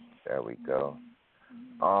 There we go.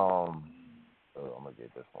 I'm gonna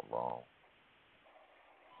get this one wrong.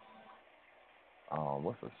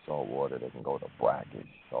 What's the salt water that can go to brackish?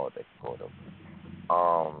 Salt that can go to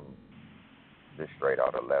just straight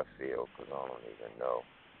out of left field, because I don't even know.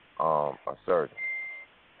 A surgeon.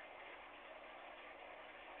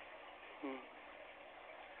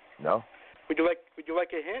 No? Would you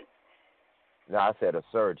like a hint? No, I said a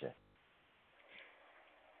surgeon.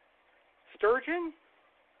 Sturgeon?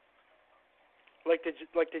 Like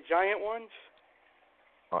the giant ones?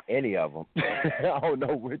 Any of them. I don't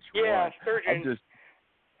know which one. Yeah, sturgeon.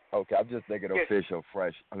 I'm just thinking of fish or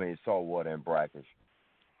salt water and brackish.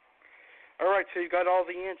 All right, so you got all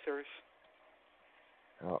the answers.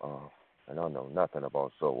 I don't know nothing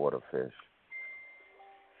about saltwater fish.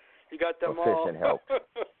 You got them all. Fishing helped.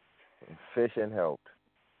 Fishing helped.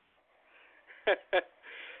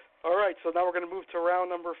 All right, so now we're going to move to round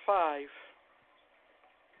number 5.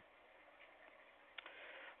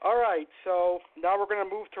 All right, so now we're going to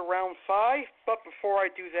move to round 5. But before I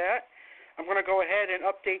do that, I'm going to go ahead and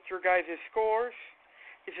update your guys' scores.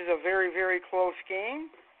 This is a very, very close game.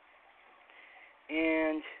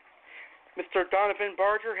 And Mr. Donovan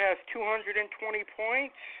Barger has 220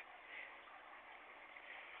 points.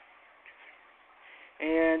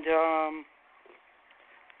 And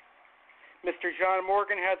Mr. John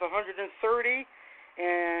Morgan has 130.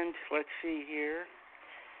 And let's see here.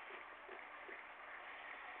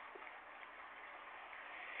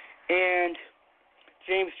 And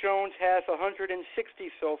James Jones has 160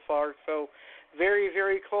 so far. So very,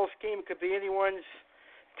 very close game. It could be anyone's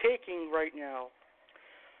taking right now.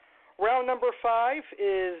 Round number 5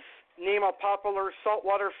 is name a popular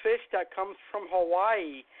saltwater fish that comes from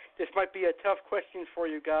Hawaii. This might be a tough question for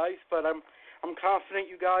you guys, but I'm confident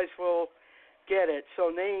you guys will get it. So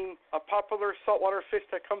name a popular saltwater fish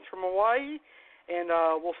that comes from Hawaii, and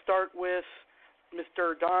we'll start with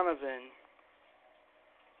Mr. Donovan.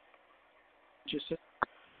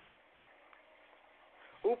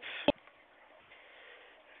 Oops.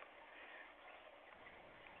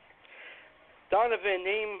 Donovan,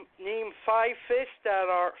 name 5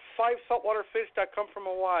 saltwater fish that come from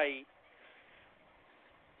Hawaii.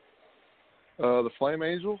 The flame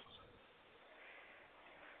angel?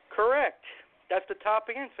 Correct. That's the top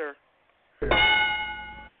answer.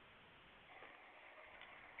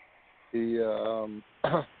 The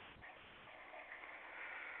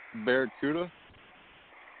barracuda?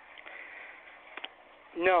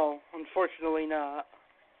 No, unfortunately not.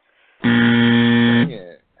 Dang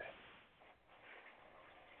it.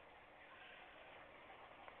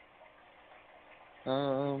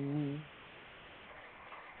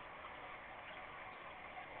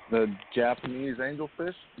 The Japanese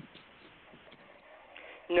angelfish?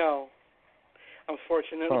 No,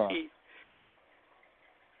 unfortunately. Huh.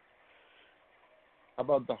 How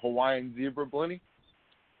about the Hawaiian zebra blenny?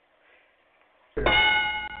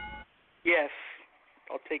 Yes,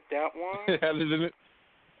 I'll take that one. It had it in it.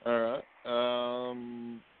 All right.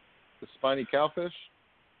 The spiny cowfish?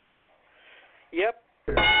 Yep.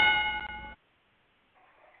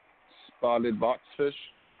 Spotted boxfish?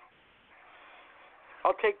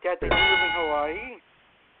 I'll take that. They do live in Hawaii.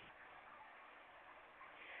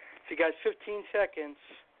 So you got 15 seconds.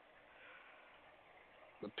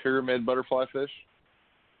 The pyramid butterfly fish?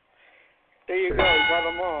 There you go. You got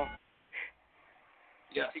them all.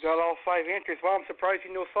 Yes. You got all 5 answers. Well, I'm surprised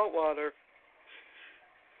you know saltwater.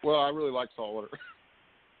 Well, I really like saltwater.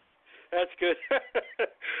 That's good.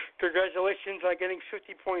 Congratulations on getting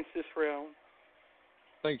 50 points this round.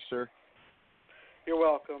 Thanks, sir. You're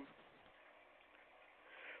welcome.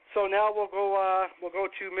 So now we'll go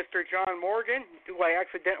to Mr. John Morgan, who I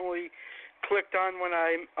accidentally clicked on when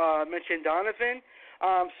I mentioned Donovan.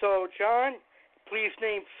 So John, please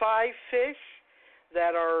name 5 fish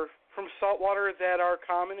that are from saltwater that are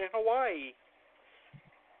common in Hawaii.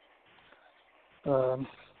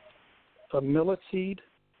 A millet-seed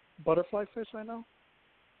butterfly fish, I know.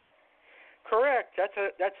 Correct. That's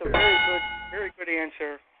a very good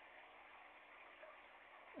answer.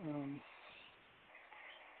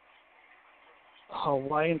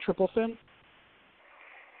 Hawaiian triple fin?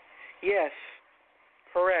 Yes,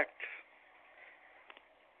 correct.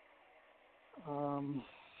 I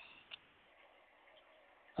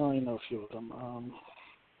only know a few of them.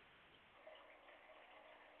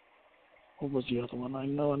 What was the other one? I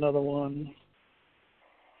know another one.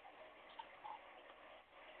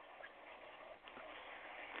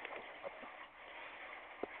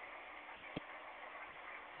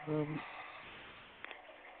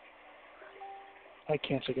 I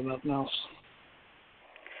can't think of nothing else.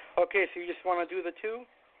 Okay, so you just want to do the 2?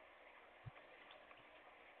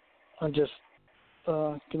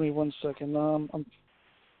 Give me 1 second.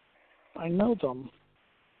 I know them.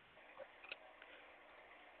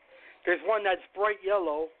 There's one that's bright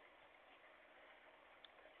yellow.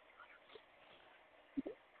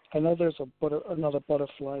 I know there's another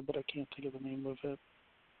butterfly, but I can't think of the name of it.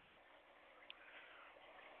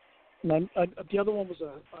 And the other one was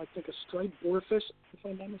I think a striped boarfish, if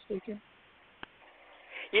I'm not mistaken.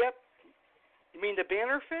 Yep. You mean the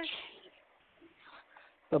bannerfish?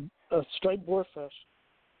 A striped boarfish.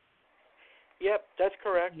 Yep, that's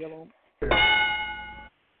correct. Yellow.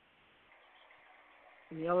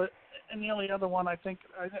 And the only other one I think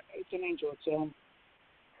it's an angel. It's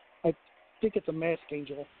I think it's a masked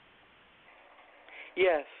angel.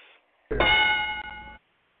 Yes.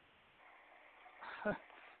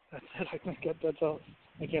 That's it. I think that's all.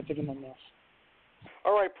 I can't think of nothing else.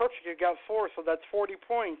 All right, perfect. You got 4, so that's 40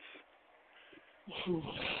 points.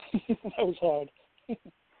 That was hard.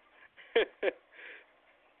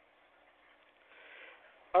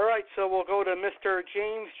 we'll go to Mr.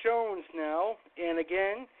 James Jones now. And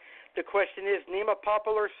again, the question is, name a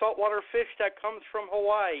popular saltwater fish that comes from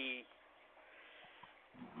Hawaii.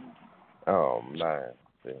 Oh, man.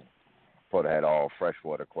 See, Put that all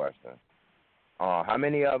freshwater question. How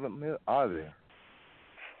many of them are there?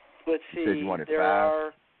 Let's see. You wanted there 5?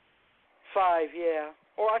 are 5, yeah.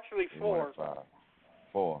 Or actually 4. 5.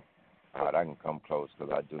 4. All right, I can come close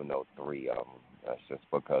because I do know 3 of them. That's just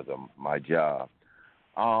because of my job.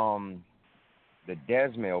 The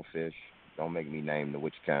Desmel fish, don't make me name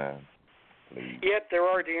which kind, please. Yep, there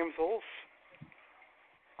are damsels.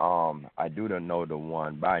 I do know the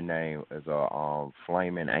one by name is a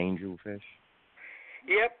flaming angel fish.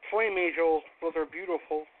 Yep, flame angel. Those are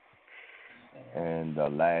beautiful. And the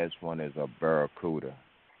last one is a barracuda.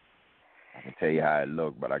 I can tell you how it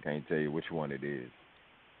looks, but I can't tell you which one it is.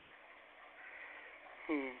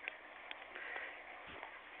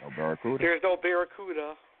 No barracuda? There's no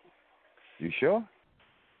barracuda. You sure?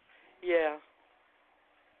 Yeah.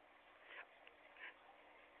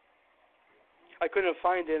 I couldn't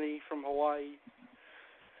find any from Hawaii.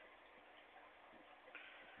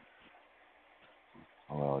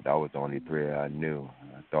 Well, that was the only 3 I knew.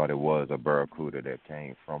 I thought it was a barracuda that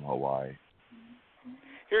came from Hawaii.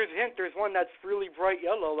 Here's a hint. There's one that's really bright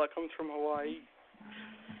yellow that comes from Hawaii.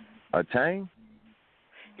 A tang?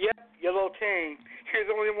 Yep, yellow tang. Here's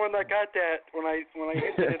the only one that got that when I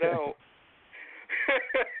hinted it out.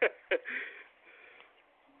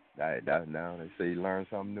 That now they say you learn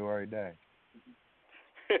something new every day.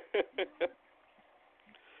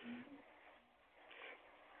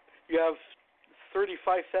 You have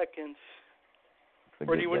 35 seconds.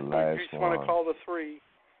 Or do you just want to call the 3?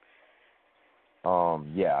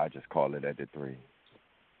 Yeah, I just call it at the 3.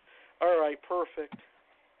 All right, perfect.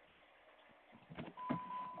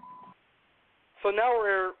 So now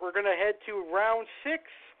we're going to head to round 6,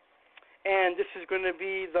 and this is going to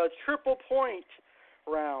be the triple point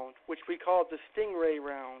round, which we call the Stingray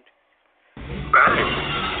round. Bang,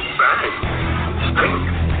 bang, stink,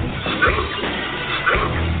 stink,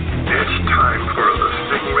 stink. It's time for the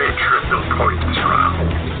Stingray triple points round.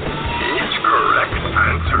 Each correct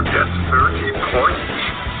answer gets 30 points.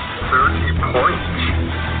 30 points.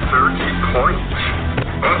 30 points.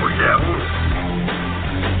 Oh, yeah.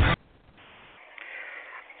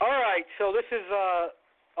 All right, so this is a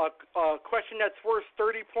question that's worth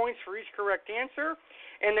 30 points for each correct answer.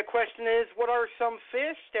 And the question is, what are some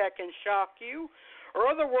fish that can shock you? Or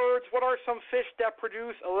other words, what are some fish that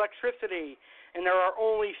produce electricity? And there are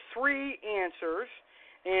only 3 answers.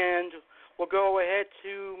 And we'll go ahead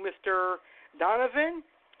to Mr. Donovan,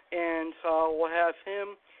 and we'll have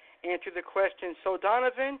him answer the question. So,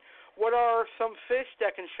 Donovan, what are some fish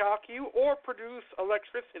that can shock you or produce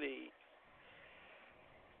electricity?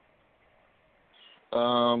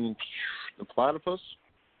 The platypus?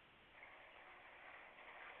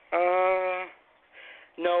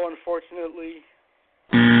 No, unfortunately.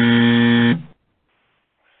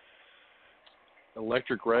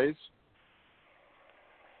 Electric rays?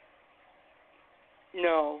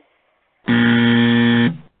 No.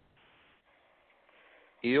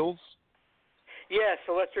 Eels? Yes,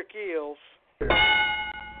 electric eels.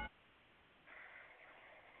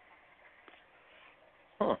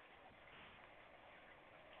 Huh.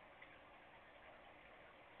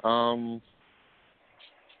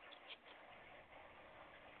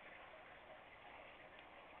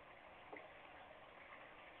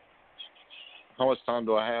 How much time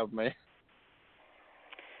do I have, man?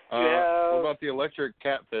 What about the electric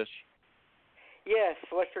catfish? Yes,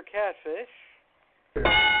 electric catfish.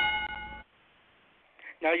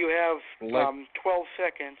 Now you have 12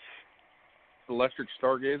 seconds. Electric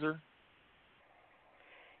stargazer?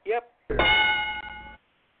 Yep.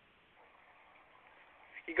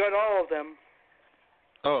 You got all of them.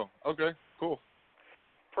 Oh, okay, cool.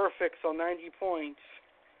 Perfect, so 90 points.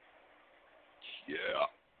 Yeah.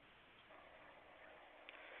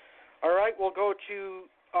 All right, we'll go to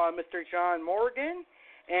Mr. John Morgan.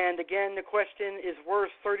 And again, the question is worth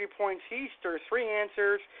 30 points each. There's 3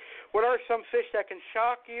 answers. What are some fish that can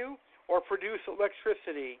shock you or produce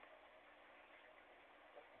electricity?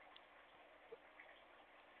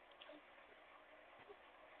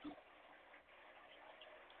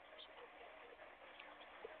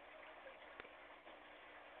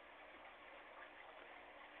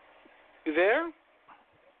 You there?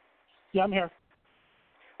 Yeah, I'm here.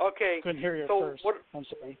 Okay. Couldn't hear you so at first. I'm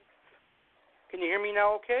sorry. Can you hear me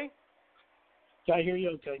now okay? Yeah, I hear you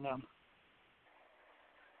okay now. Do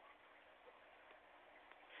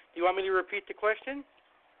you want me to repeat the question?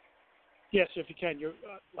 Yes, if you can.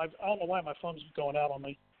 I don't know why my phone's going out on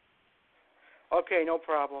me. Okay, no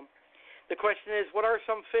problem. The question is, what are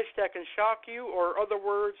some fish that can shock you, or other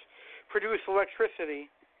words, produce electricity?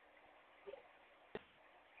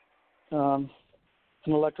 An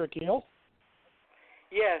electric eel?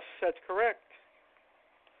 Yes, that's correct.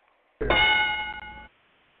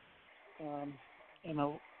 An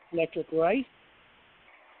electric ray?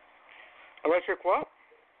 Electric what?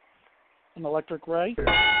 An electric ray?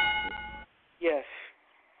 Yes.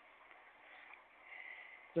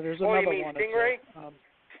 So there's Oh, another you mean one. stingray?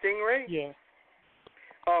 Stingray? Yeah.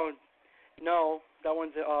 Oh, no, that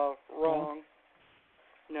one's wrong.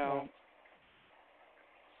 No.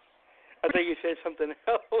 I thought you said something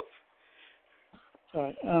else. All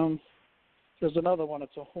right. There's another one.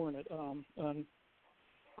 It's a hornet.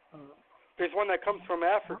 There's one that comes from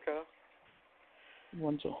Africa.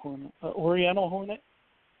 One's a hornet. Oriental hornet?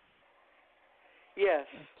 Yes.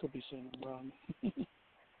 I could be saying it wrong.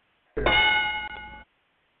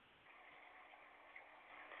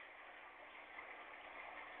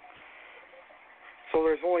 So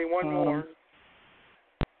there's only one more.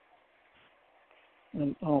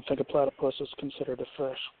 And I don't think a platypus is considered a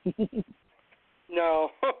fish. No.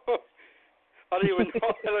 I don't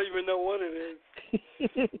even know what it is.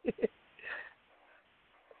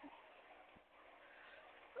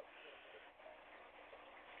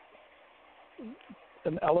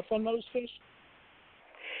 An elephant nose fish?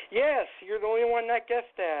 Yes, you're the only one that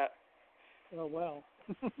guessed that. Oh, wow.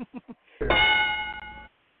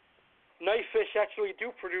 Knife fish actually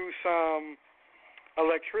do produce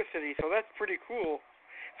electricity, so that's pretty cool.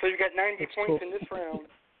 So you got 90 points in this round.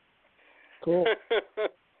 Cool.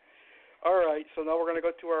 All right, so now we're going to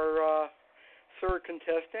go to our third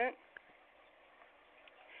contestant.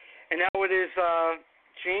 And now it is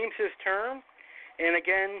James's turn. And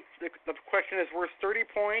again, the question is worth 30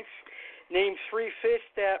 points. Name 3 fish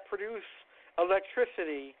that produce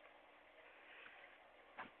electricity.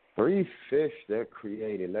 3 fish that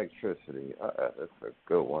create electricity. That's a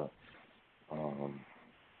good one.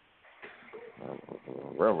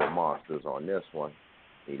 River monsters on this one.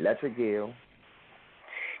 Electric eel.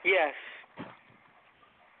 Yes.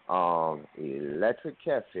 Electric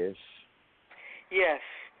catfish. Yes.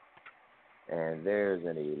 And there's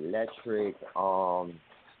an electric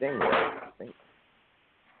stingray.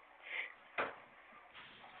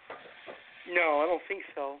 No, I don't think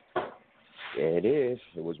so. Yeah, it is.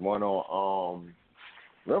 It was one on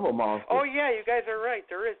River Monsters. Oh yeah, you guys are right.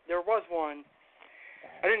 There was one.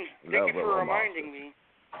 I didn't. Thank you for reminding me.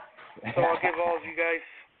 So I'll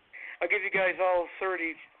give you guys all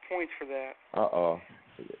 30 points for that.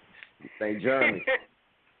 St. Jeremy.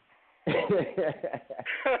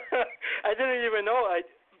 I didn't even know. I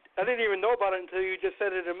didn't even know about it until you just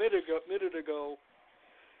said it a minute ago.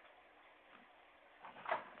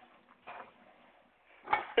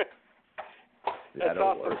 That's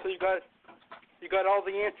awesome. Work. So you got all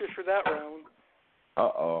the answers for that round.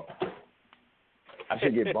 I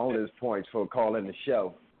should get bonus points for calling the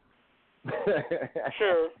show.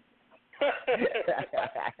 Sure.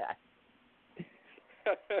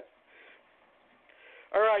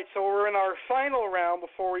 All right, so we're in our final round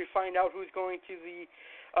before we find out who's going to the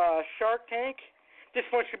Shark Tank. This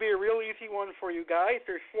one should be a real easy one for you guys.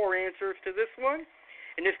 There's 4 answers to this one,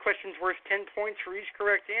 and this question's worth 10 points for each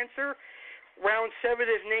correct answer. Round 7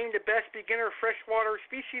 is named the best beginner freshwater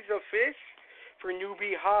species of fish for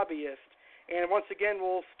newbie hobbyists. And once again,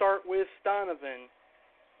 we'll start with Donovan.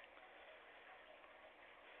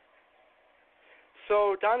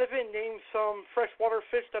 So, Donovan, name some freshwater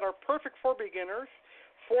fish that are perfect for beginners.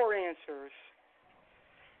 4 answers.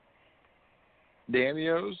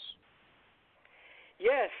 Danios.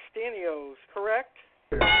 Yes, Danios, correct.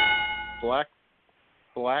 Black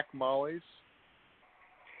mollies.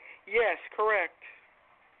 Yes, correct.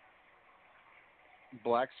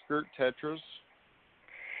 Black skirt tetras.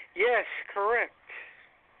 Yes, correct.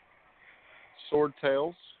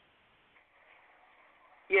 Swordtails.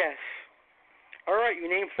 Yes. All right, you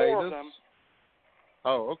named 4 of them.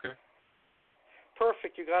 Oh, okay.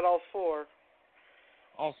 Perfect, you got all 4.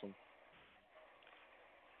 Awesome.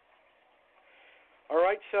 All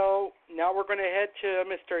right, so now we're going to head to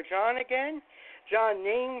Mr. John again. John,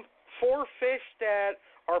 name 4 fish that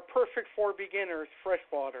are perfect for beginners,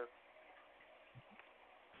 freshwater.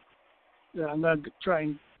 Yeah, I'm going to try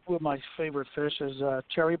and with my favorite fish is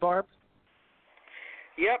cherry barb.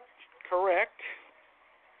 Yep, correct.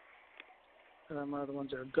 My other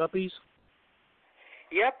ones are guppies.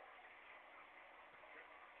 Yep.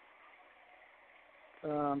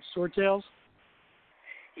 Swordtails.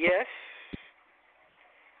 Yes.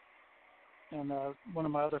 And one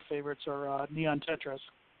of my other favorites are neon tetras.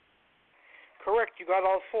 Correct, you got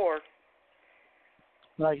all 4.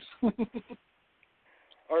 Nice.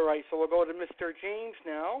 All right, so we'll go to Mr. James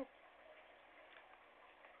now.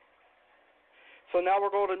 So now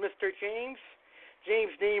we'll go to Mr. James.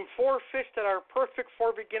 James, name 4 fish that are perfect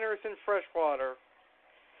for beginners in freshwater.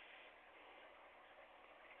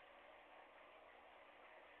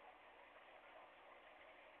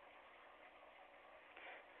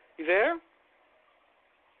 You there?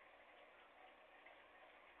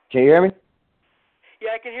 Can you hear me?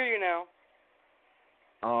 Yeah, I can hear you now.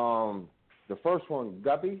 The first one,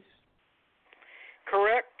 guppies.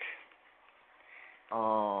 Correct.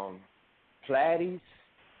 Platies.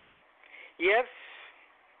 Yes.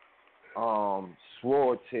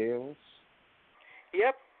 Swordtails.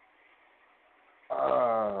 Yep.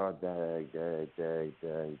 Dag.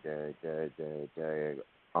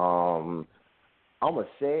 I'm going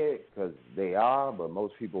to say it because they are, but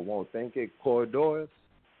most people won't think it. Corridors.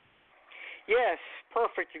 Yes,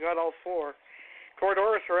 perfect. You got all 4.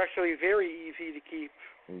 Corridors are actually very easy to keep.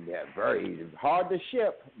 Yeah, very easy. Hard to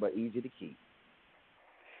ship, but easy to keep.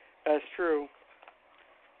 That's true.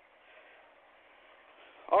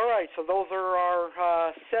 All right, so those are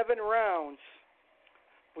our 7 rounds.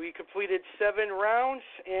 We completed 7 rounds,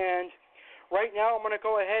 and right now I'm going to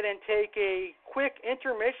go ahead and take a quick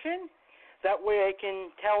intermission. That way I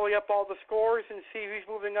can tally up all the scores and see who's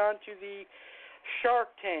moving on to the Shark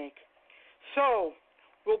Tank. So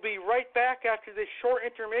we'll be right back after this short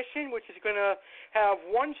intermission, which is going to have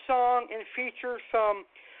one song and feature some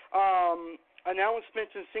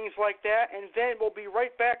announcements and things like that, and then we'll be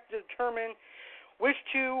right back to determine which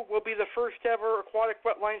 2 will be the first ever Aquatic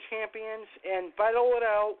Wetline champions and battle it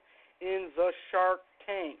out in the Shark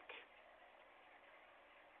Tank.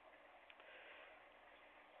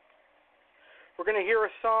 We're going to hear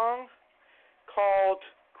a song called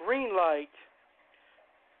Green Light.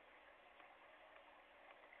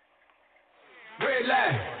 Red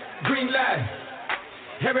light, green light.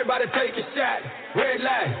 Everybody take a shot. Red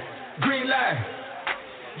light, green light.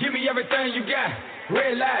 Give me everything you got.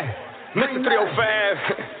 Red light. Mr.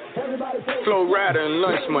 305, Flow Rider and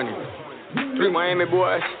Lunch Money. 3 Miami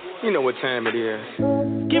boys, you know what time it is.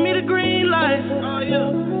 Give me the green light. Oh,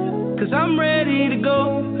 yeah. Cause I'm ready to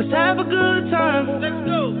go. Let's have a good time. Let's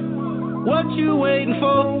go. What you waiting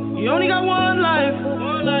for? You only got one life.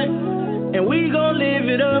 One life. And we gon' live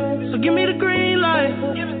it up. So give me the green light.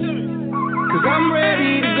 Give it to me. Cause I'm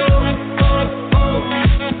ready to go.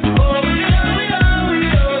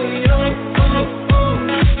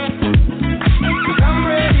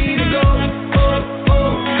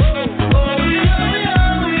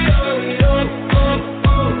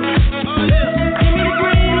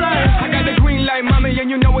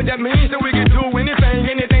 That means that we can do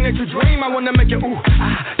anything that you dream. I wanna make you ooh,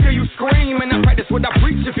 hear you scream, and I practice what I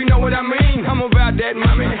preach, if you know what I mean. I'm about that,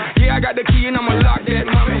 mommy. Yeah, I got the key and I'ma lock that,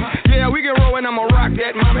 mommy. Yeah, we can roll and I'ma rock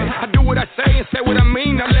that, mommy. I do what I say and say what I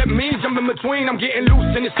mean. Now let me jump in between. I'm getting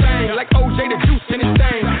loose in this thing, like OJ the juice in this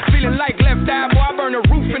thing. Feeling like left eye, boy, I burn the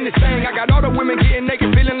roof in this thing. I got all the women getting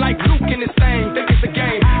naked, feeling like Luke in this thing. Think it's a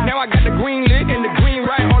game. Now I got the green lit and the green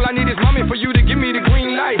right. All I need is mommy for you to give me the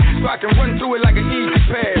green light, so I can run through it like an easy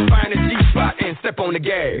pass. Find a G-spot and step on the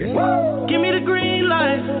gas. Give me the green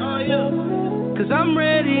light. Oh, yeah. Cause I'm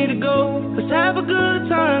ready to go. Let's have a good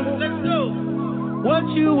time. Let's go. What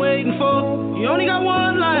you waiting for? You only got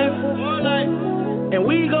one life. One life. And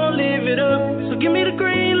we gon' live it up. So give me the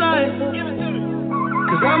green light. Give it to me.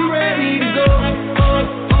 Cause I'm ready to go.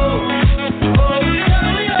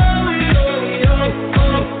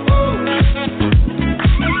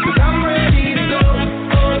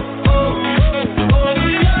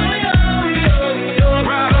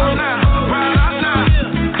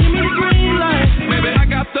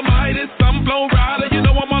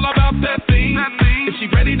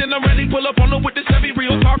 Then I'm ready, pull up on her with the Chevy,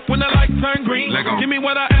 real talk when the lights turn green. Give me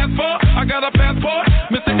what I asked for, I got a passport.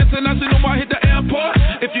 Mr. International, I hit the airport.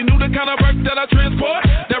 If you knew the kind of work that I transport,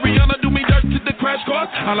 that Rihanna do me dirt to the crash course.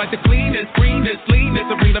 I like the cleanest, greenest, leanest,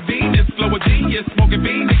 Serena Venus, flow of genius, smoking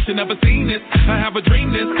Venus, you never seen this. I have a dream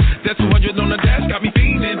this, that 200 on the dash got me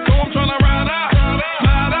fiending. So I'm tryna ride out,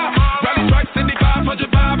 slide out, rally strike 75, 100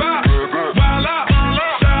 vibe out, wild out,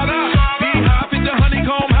 shout out, be high, fit the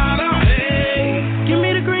honeycomb hide out.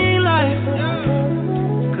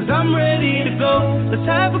 I'm ready to go. Let's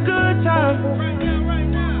have a good time.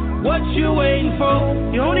 What you waiting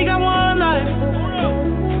for? You only got one life.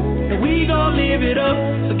 And we gon' live it up.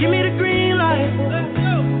 So give me the green light.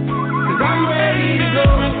 Cause I'm ready to go.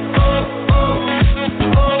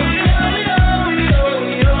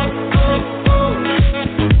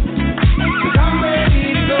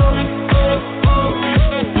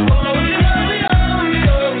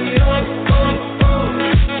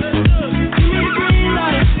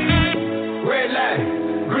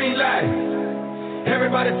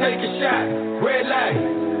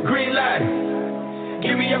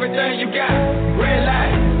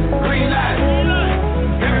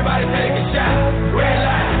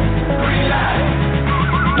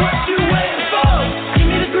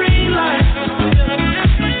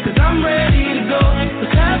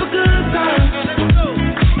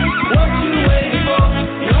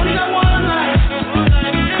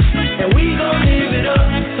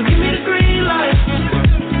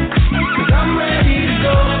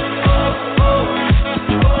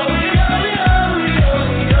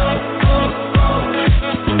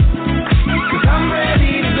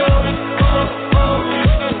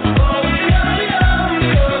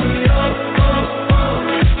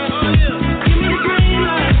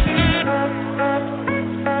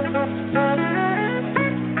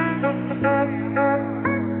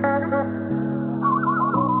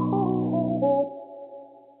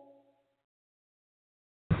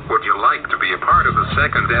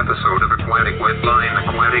 Aquatic Wetline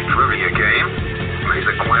Aquatic Trivia Game. May's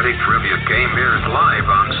Aquatic Trivia Game airs live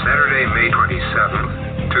on Saturday, May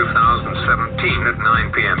 27th, 2017 at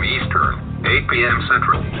 9 p.m. Eastern, 8 p.m.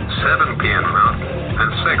 Central, 7 p.m. Mountain, and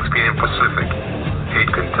 6 p.m. Pacific. 8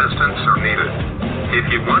 contestants are needed. If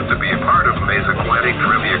you want to be a part of May's Aquatic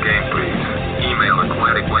Trivia Game, please email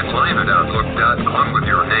aquaticwetline@outlook.com with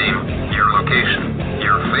your name, your location,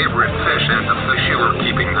 your favorite fish, and the fish you are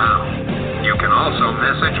keeping now. You can also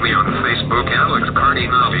message me on Facebook, Alex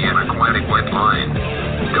Cardinale and Aquatic Wetline.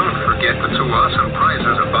 Don't forget the 2 awesome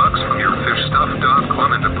prizes, a box from your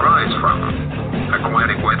fishstuff.com and a prize from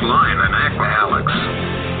Aquatic Wetline and Aqua Alex.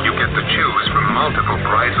 You get to choose from multiple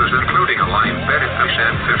prizes, including a live bedded fish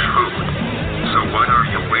and fish food. So what are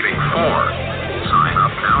you waiting for? Sign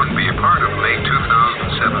up now and be a part of May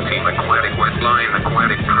 2017 Aquatic Wetline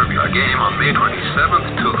Aquatic Trivia Game on May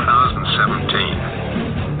 27th, 2017.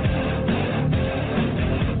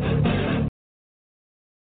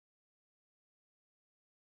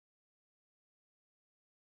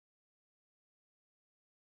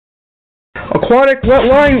 Aquatic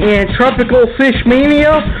Wetline and Tropical Fish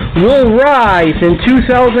Mania will rise in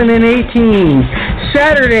 2018.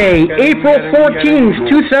 Saturday, April 14th,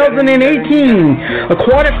 2018,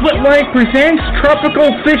 Aquatic Wetline presents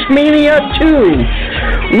Tropical Fish Mania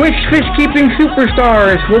 2. Which fish keeping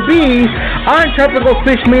superstars will be on Tropical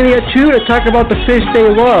Fish Mania 2 to talk about the fish they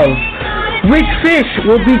love? Which fish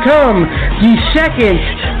will become the second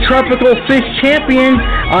Tropical Fish Champion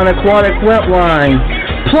on Aquatic Wetline?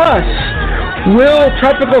 Plus, will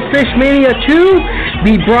Tropical Fish Mania 2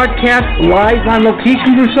 be broadcast live on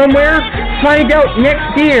location or somewhere? Find out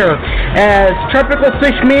next year as Tropical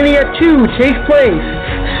Fish Mania 2 takes place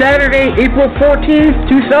Saturday, April 14th,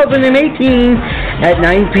 2018 at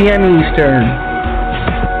 9 p.m. Eastern.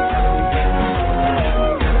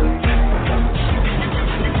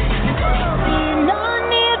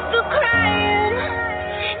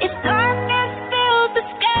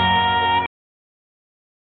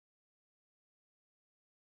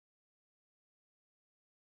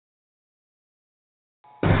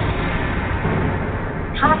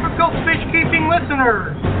 Tropical fish keeping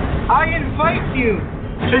listeners, I invite you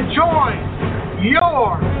to join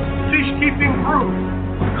your fish keeping group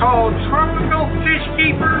called Tropical Fish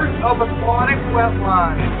Keepers of Aquatic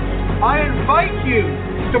Wetline. I invite you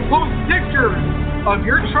to post pictures of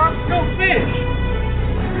your tropical fish,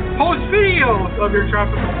 post videos of your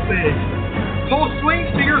tropical fish, post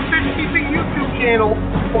links to your fish keeping YouTube channel,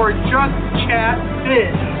 or just chat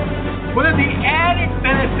fish. One of the added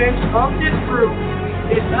benefits of this group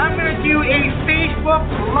is I'm going to do a Facebook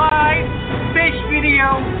Live fish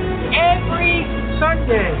video every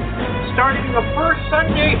Sunday, starting the first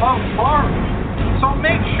Sunday of March. So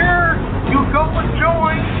make sure you go and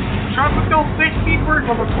join Tropical Fish Keepers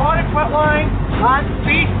of Aquatic Wetline on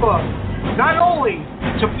Facebook. Not only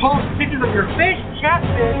to post pictures of your fish, chat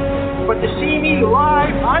fish, but to see me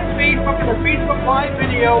live on Facebook in a Facebook Live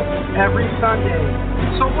video every Sunday.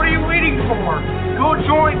 So what are you waiting for? Go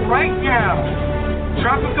join right now.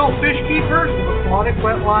 Tropical Fish Keepers of Aquatic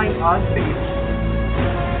Wetline on Facebook.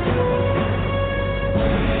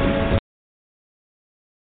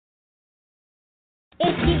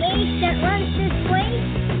 It's the ace that runs this place,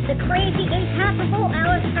 the crazy incomparable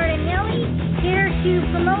Alex Cardinale, here to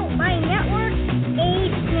promote my network,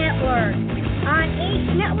 Ace Network. On Ace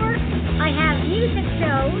Network, I have music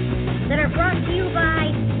shows that are brought to you by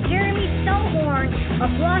Jeremy Stolhorn of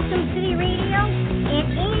Blossom City Radio and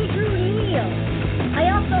Andrew Neal. I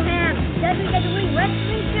also have WWE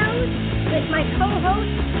wrestling shows with my co-host,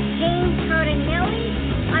 James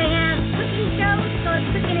Cardinale. I have cooking shows called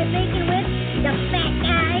Cooking and Baking with the Fat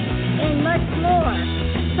Guy, and much more.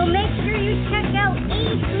 So make sure you check out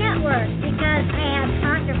Ace Network because I have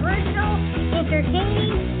controversial,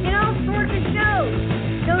 entertaining, and all sorts of shows.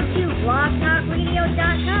 Go to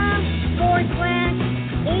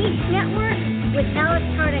blogtalkradio.com/Ace Network with Alex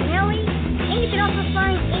Cardinale. And you can also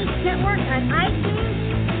find Ace Network on iTunes,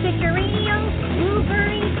 Stitcher Radio,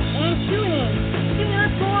 Blueberry, and TuneIn. You can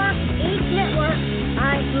look for Ace Network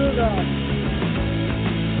on Google.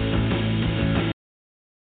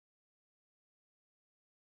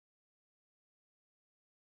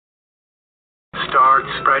 Start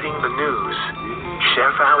spreading the news.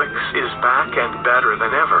 Chef Alex is back and better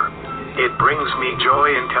than ever. It brings me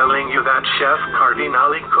joy in telling you that Chef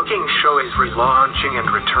Cardinale Cooking Show is relaunching and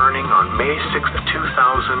returning on May 6th,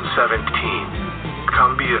 2017.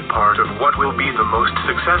 Come be a part of what will be the most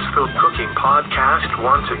successful cooking podcast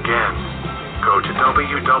once again. Go to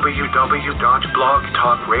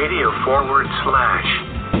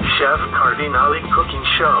www.blogtalkradio.com/Chef Chef Cardinale Cooking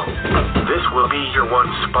Show. This will be your one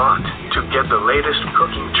spot to get the latest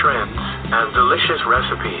cooking trends and delicious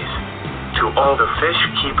recipes. To all the fish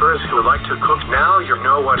keepers who like to cook now, you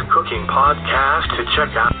know what cooking podcast to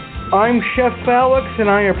check out. I'm Chef Alex,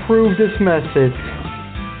 and I approve this message.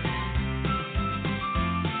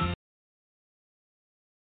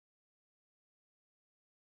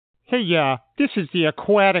 Hey, this is the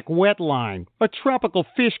Aquatic Wetline, a tropical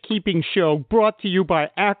fish keeping show brought to you by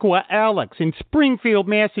Aqua Alex in Springfield,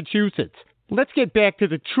 Massachusetts. Let's get back to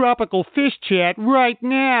the tropical fish chat right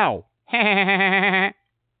now. Okay,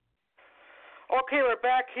 we're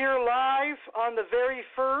back here live on the very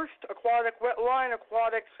first Aquatic Wetline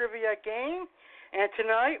Aquatic Trivia game. And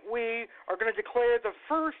tonight we are going to declare the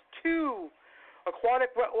first two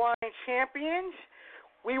Aquatic Wetline champions.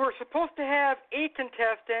 We were supposed to have 8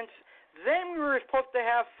 contestants, then we were supposed to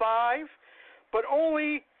have 5, but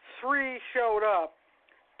only 3 showed up.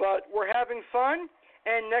 But we're having fun,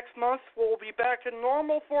 and next month we'll be back to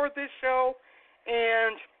normal for this show,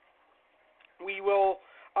 and we will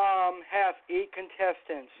have 8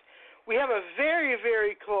 contestants. We have a very,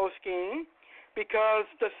 very close game because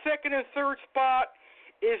the second and third spot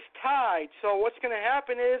is tied. So what's going to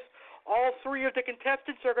happen is all 3 of the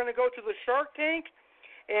contestants are going to go to the Shark Tank,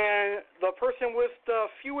 and the person with the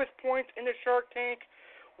fewest points in the Shark Tank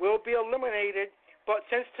will be eliminated. But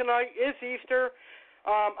since tonight is Easter,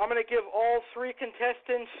 I'm going to give all 3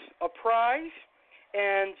 contestants a prize,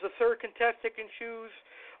 and the third contestant can choose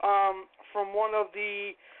from one of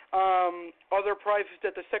the other prizes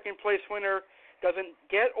that the second place winner doesn't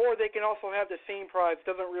get, or they can also have the same prize. It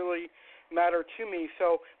doesn't really matter to me.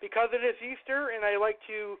 So because it is Easter and I like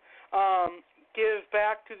to give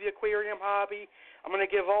back to the aquarium hobby, I'm going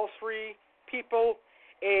to give all 3 people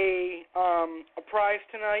a prize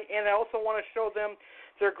tonight, and I also want to show them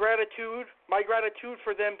their gratitude, my gratitude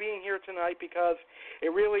for them being here tonight, because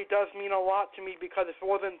it really does mean a lot to me, because if it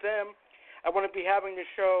wasn't them, I wouldn't be having the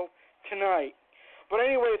show tonight. But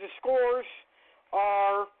anyway, the scores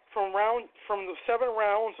are from the 7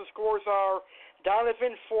 rounds. The scores are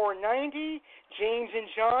Donovan 490, James and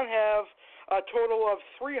John have a total of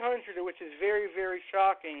 300, which is very, very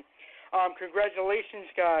shocking.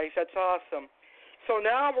 Congratulations, guys. That's awesome. So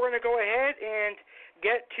now we're going to go ahead and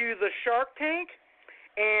get to the Shark Tank,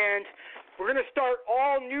 and we're going to start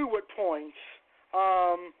all new with points.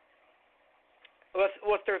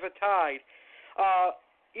 Unless there's a tie.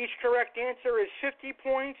 Each correct answer is 50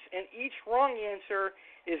 points, and each wrong answer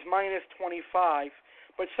is minus 25.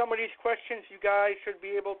 But some of these questions you guys should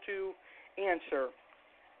be able to answer.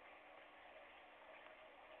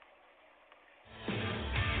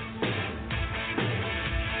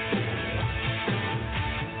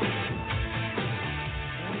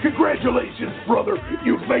 Congratulations, brother.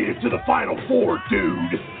 You've made it to the Final Four,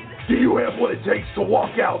 dude. Do you have what it takes to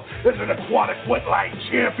walk out as an Aquatic Wetline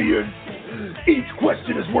champion? Each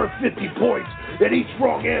question is worth 50 points, and each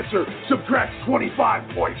wrong answer subtracts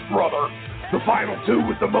 25 points, brother. The final 2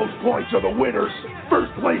 with the most points are the winners.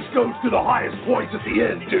 First place goes to the highest points at the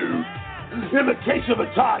end, dude. In the case of a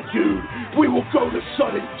tie, dude, we will go to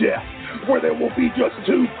sudden death, where there will be just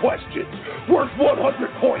 2 questions, worth 100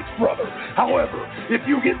 points, brother. However, if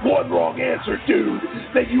you get 1 wrong answer, dude,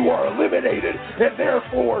 then you are eliminated, and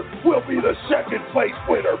therefore will be the second place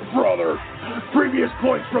winner, brother. Previous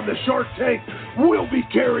points from the Shark Tank will be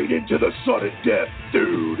carried into the sudden death,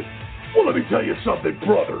 dude. Well, let me tell you something,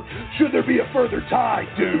 brother. Should there be a further tie,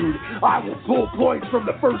 dude, I will pull points from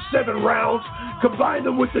the first 7 rounds, combine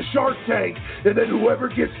them with the Shark Tank, and then whoever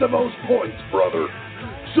gets the most points, brother.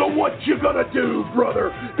 So what you gonna do,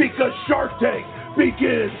 brother? Because Shark Tank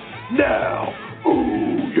begins now.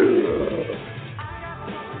 Ooh, yeah.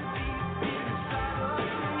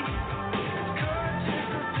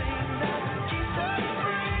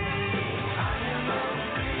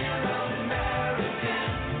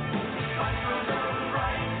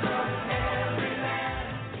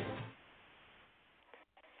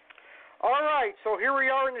 All right, so here we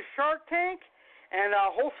are in the Shark Tank, and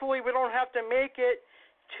hopefully we don't have to make it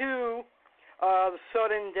to the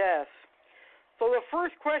sudden death. So the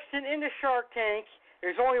first question in the Shark Tank,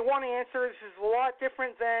 there's only one answer. This is a lot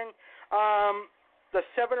different than the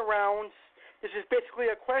 7 rounds. This is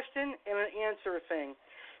basically a question and an answer thing.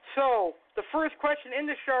 So the first question in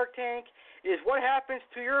the Shark Tank is, what happens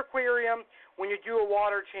to your aquarium when you do a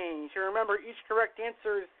water change? And remember, each correct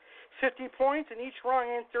answer is 50 points, and each wrong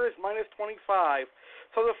answer is minus 25.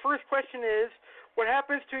 So the first question is, what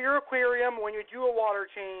happens to your aquarium when you do a water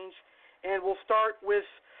change? And we'll start with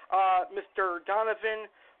Mr. Donovan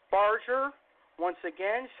Barger once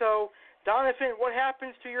again. So, Donovan, what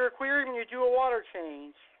happens to your aquarium when you do a water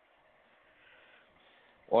change?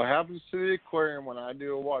 What happens to the aquarium when I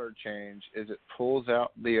do a water change is it pulls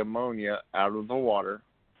out the ammonia out of the water,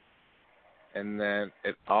 and then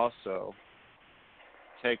it also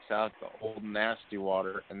takes out the old nasty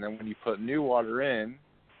water, and then when you put new water in,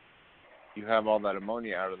 you have all that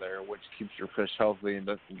ammonia out of there, which keeps your fish healthy and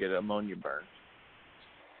doesn't get ammonia burn.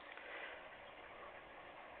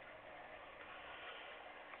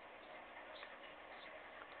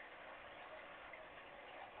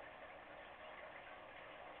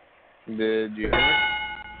 Did you hear me?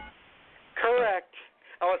 Correct.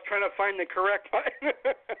 I was trying to find the correct one.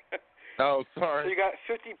 Oh, sorry. So you got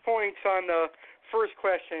 50 points on the first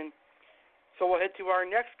question. So we'll head to our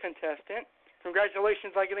next contestant.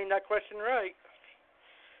 Congratulations on getting that question right.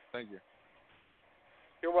 Thank you.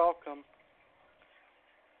 You're welcome.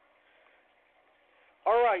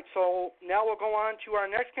 All right, so now we'll go on to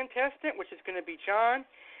our next contestant, which is going to be John.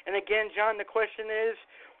 And again, John, the question is,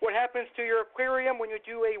 what happens to your aquarium when you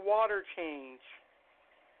do a water change?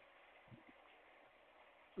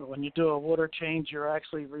 When you do a water change, you're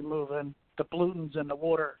actually removing the pollutants in the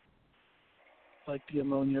water, like the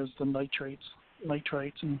ammonias, the nitrates,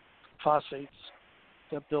 and phosphates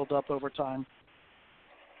that build up over time.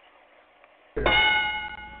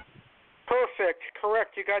 Perfect.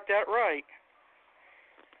 Correct. You got that right.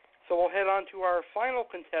 So we'll head on to our final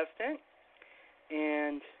contestant.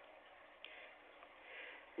 And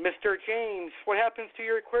Mr. James, what happens to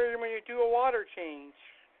your aquarium when you do a water change?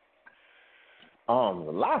 A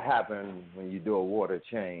lot happens when you do a water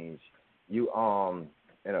change. You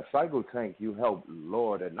in a cycle tank, you help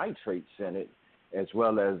lower the nitrates in it, as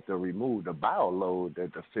well as to remove the bile load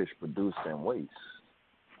that the fish produce and waste.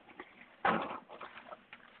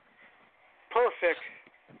 Perfect.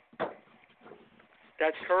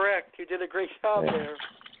 That's correct. You did a great job there.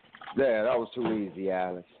 Yeah, that was too easy,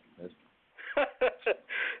 Alex.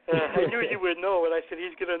 I knew you would know it. I said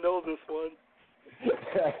he's going to know this one.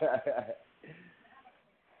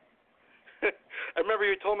 I remember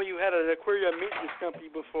you told me you had an aquarium maintenance company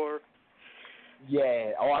before.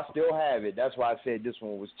 Yeah, I still have it. That's why I said this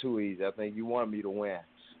one was too easy. I think you wanted me to win.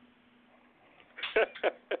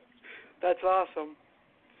 That's awesome.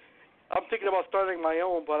 I'm thinking about starting my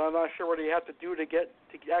own, but I'm not sure what you have to do to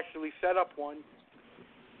actually set up one.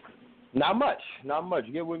 Not much.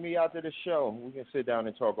 Get with me after the show. We can sit down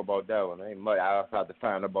and talk about that one. Ain't much. I'll have to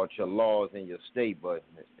find about your laws in your state, but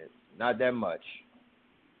not that much.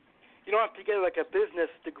 You don't have to get like a business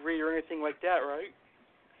degree or anything like that, right?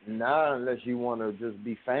 Nah, unless you want to just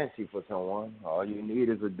be fancy for someone. All you need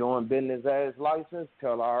is a doing business as license.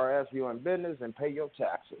 Tell IRS you're in business and pay your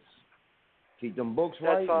taxes. Keep them books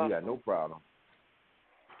right. Awesome. You got no problem.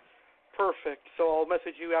 Perfect. So I'll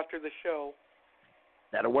message you after the show.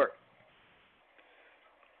 That'll work.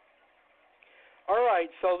 All right,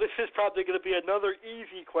 so this is probably going to be another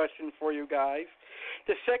easy question for you guys.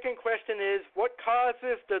 The second question is, what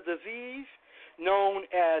causes the disease known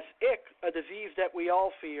as ick, a disease that we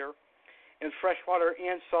all fear in freshwater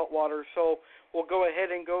and saltwater? So we'll go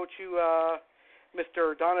ahead and go to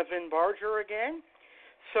Mr. Donovan Barger again.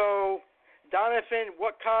 So, Donovan,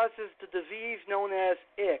 what causes the disease known as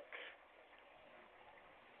ick?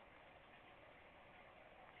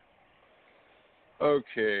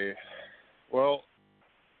 Okay. Well,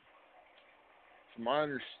 from my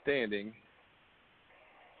understanding,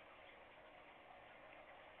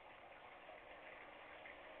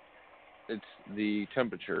 it's the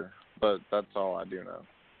temperature, but that's all I do know.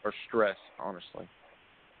 Or stress, honestly.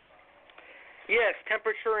 Yes,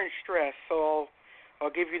 temperature and stress. So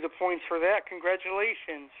I'll give you the points for that.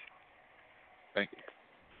 Congratulations. Thank you.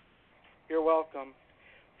 You're welcome.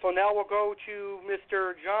 So now we'll go to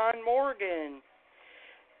Mr. John Morgan.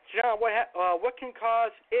 John, what can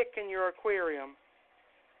cause ick in your aquarium?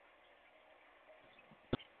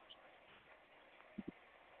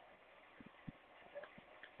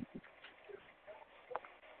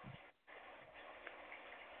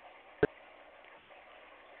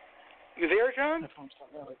 You there, John? I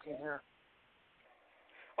can't hear.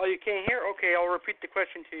 Oh, you can't hear? Okay, I'll repeat the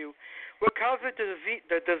question to you. What causes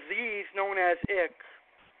the disease known as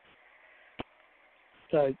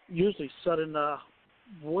ick? Usually sudden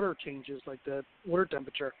water changes like that, water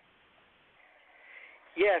temperature.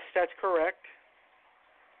 Yes, that's correct.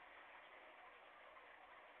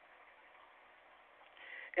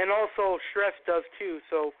 And also stress does too,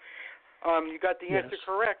 so you got the answer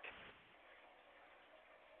correct.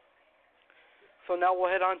 So now we'll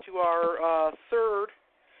head on to our third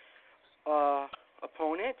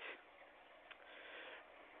opponent.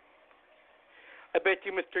 I bet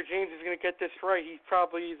you Mr. James is going to get this right. He's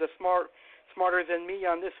probably smarter than me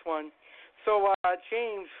on this one. So,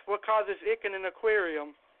 James, what causes ick in an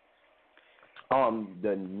aquarium?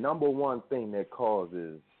 The number one thing that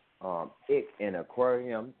causes ick in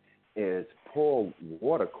aquarium is poor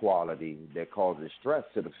water quality that causes stress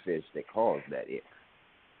to the fish that cause that ick.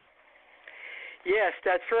 Yes,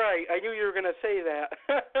 that's right. I knew you were going to say that.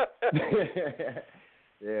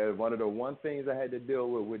 Yeah, one of the things I had to deal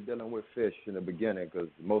with dealing with fish in the beginning, because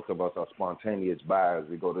most of us are spontaneous buyers.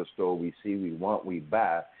 We go to the store, we see, we want, we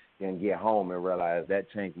buy, then get home and realize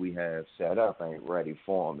that tank we have set up ain't ready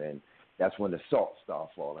for them, and that's when the salt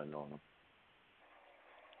starts falling on them.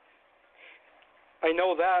 I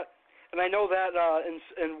know that, and I know that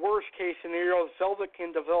in worst case scenarios, Zelda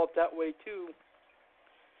can develop that way too.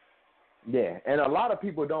 Yeah, and a lot of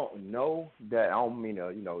people don't know that. I don't mean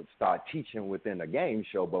to, start teaching within the game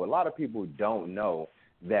show, but a lot of people don't know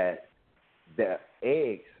that the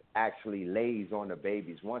eggs actually lays on the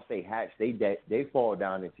babies. Once they hatch, they fall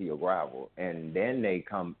down into your gravel, and then they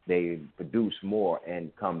produce more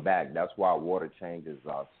and come back. That's why water changes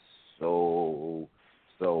are so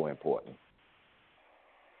important.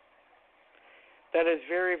 That is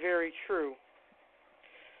very, very true.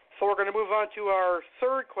 So we're going to move on to our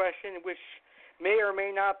third question, which may or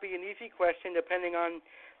may not be an easy question depending on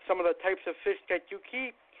some of the types of fish that you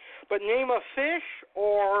keep. But name a fish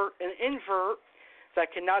or an invert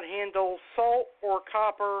that cannot handle salt or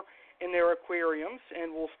copper in their aquariums.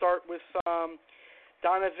 And we'll start with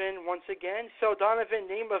Donovan once again. So, Donovan,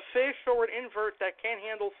 name a fish or an invert that can't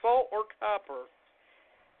handle salt or copper.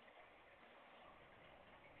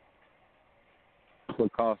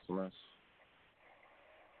 Plecostomus.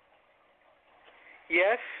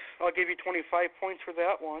 Yes, I'll give you 25 points for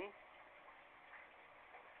that one.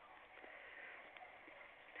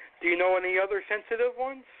 Do you know any other sensitive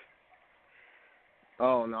ones?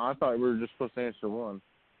 Oh, no, I thought we were just supposed to answer one.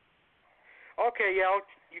 Okay, yeah,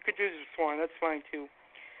 you could do this one. That's fine, too.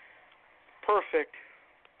 Perfect.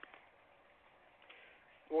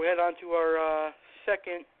 We'll head on to our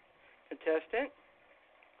second contestant.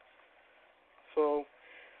 So,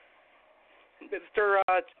 Mr.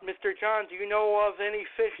 John, do you know of any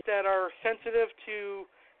fish that are sensitive to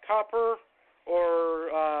copper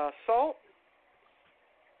or salt?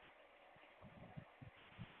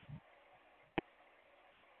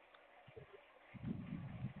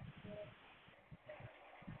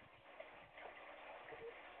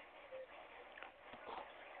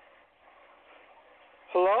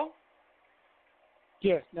 Hello?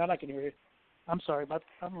 Yes, now I can hear you. I'm sorry, I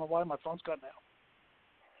don't know why my phone's cutting out.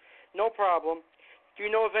 No problem. Do you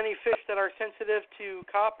know of any fish that are sensitive to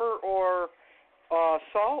copper or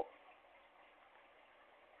salt?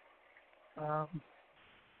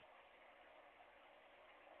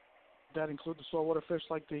 That include the saltwater fish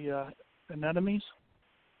like the anemones?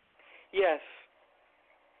 Yes.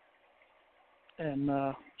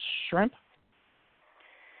 And shrimp?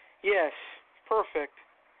 Yes. Perfect.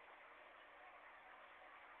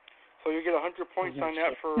 So you get 100 points on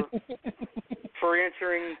that for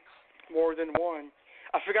answering more than one.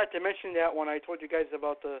 I forgot to mention that when I told you guys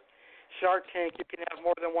about the Shark Tank. You can have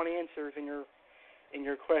more than one answers in your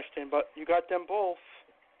question, but you got them both.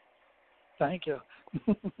 Thank you.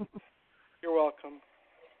 You're welcome.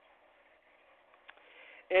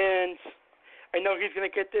 And I know he's going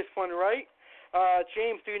to get this one right.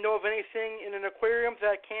 James, do you know of anything in an aquarium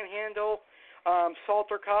that can't handle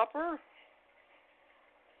salt or copper?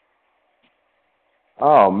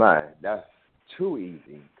 Oh, man, that's too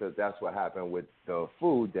easy, because that's what happened with the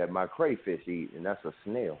food that my crayfish eat, and that's a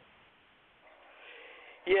snail.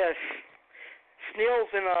 Yes. Snails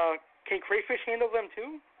and can crayfish handle them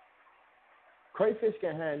too? Crayfish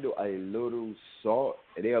can handle a little salt.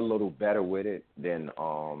 They're a little better with it than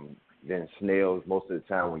snails. Most of the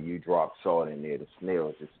time when you drop salt in there, the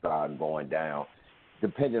snails just start going down.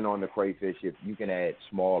 Depending on the crayfish, if you can add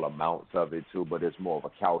small amounts of it too, but it's more of a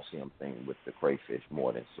calcium thing with the crayfish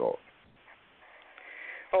more than salt.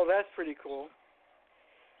 Oh, that's pretty cool.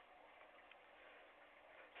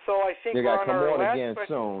 So I think they got to come our on last again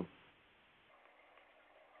question. soon.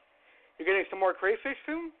 You're getting some more crayfish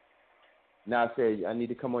soon? Now I said I need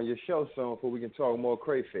to come on your show soon so we can talk more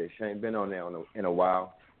crayfish. I ain't been on there in a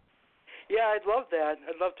while. Yeah, I'd love that.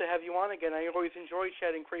 I'd love to have you on again. I always enjoy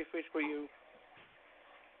chatting crayfish with you.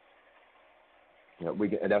 Yeah,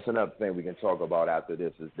 that's another thing we can talk about after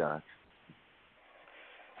this is done.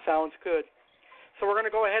 Sounds good. So we're going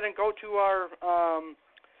to go ahead and go to our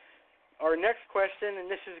next question, and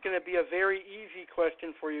this is going to be a very easy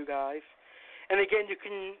question for you guys. And again, you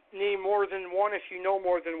can name more than one if you know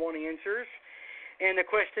more than one answers. And the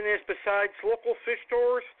question is, besides local fish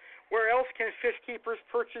stores, where else can fish keepers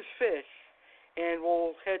purchase fish? And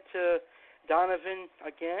we'll head to Donovan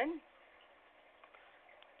again.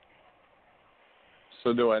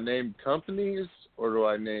 So do I name companies or do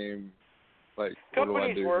I name, like, what do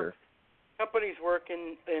I do here? Companies work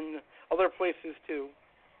in other places too.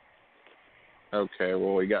 Okay,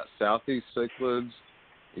 well, we got Southeast Cichlids,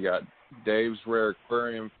 you got Dave's Rare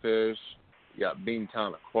Aquarium Fish, you got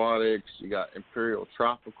Beantown Aquatics, you got Imperial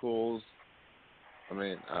Tropicals. I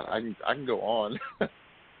mean, I can go on.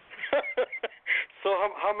 So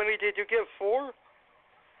how many did you give? 4?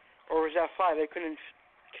 Or was that 5? I couldn't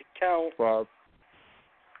count. 5.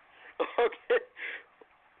 Okay.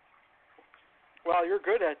 Wow, you're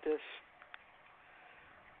good at this.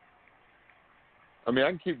 I mean, I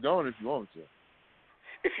can keep going if you want me to.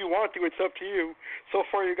 If you want to, it's up to you. So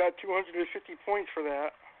far, you got 250 points for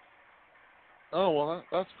that. Oh, well,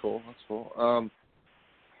 that's cool. That's cool.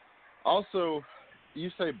 Also, you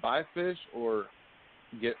say buy fish or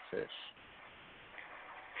get fish?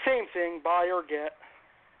 Same thing, buy or get.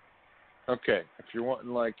 Okay, if you're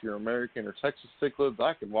wanting like your American or Texas cichlids,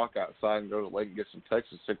 I can walk outside and go to the lake and get some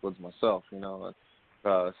Texas cichlids myself. You know,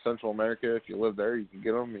 Central America, if you live there, you can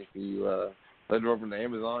get them. If you live over in the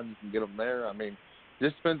Amazon, you can get them there. I mean, it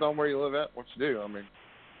just depends on where you live at, what you do. I mean,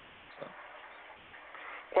 so.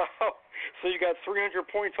 Wow, so you got 300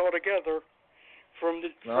 points altogether from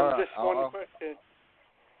this one question.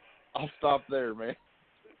 I'll stop there, man.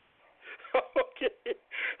 Okay.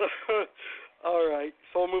 All right.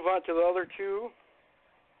 So we'll move on to the other two.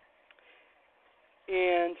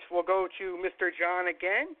 And we'll go to Mr. John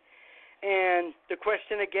again. And the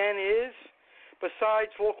question again is,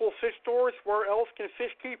 besides local fish stores, where else can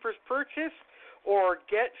fish keepers purchase or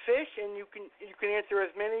get fish? And you can answer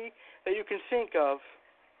as many that you can think of.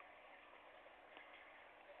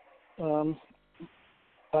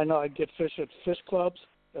 I know I get fish at fish clubs,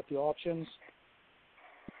 at the auctions.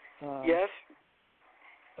 Yes.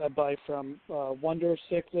 I buy from Wonder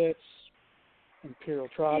Cichlids, Imperial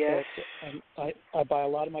Tropics, and I buy a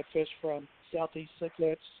lot of my fish from Southeast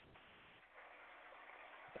Cichlids.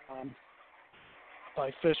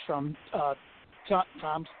 Buy fish from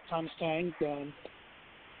Thomas Tang and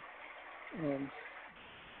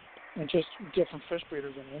just different fish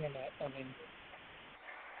breeders on the internet. I mean,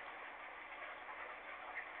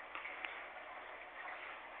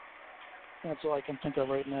 that's all I can think of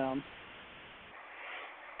right now.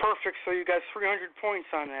 Perfect. So you got 300 points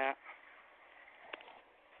on that.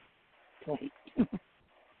 Right.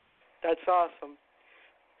 That's awesome.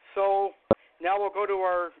 So now we'll go to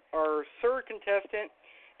our third contestant,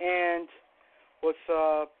 and let's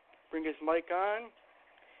bring his mic on.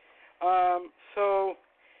 So,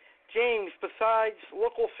 James, besides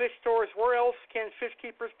local fish stores, where else can fish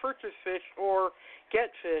keepers purchase fish or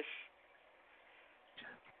get fish?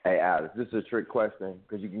 Hey, Alex, this is a trick question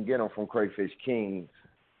because you can get them from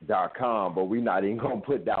crayfishkings.com, but we're not even going to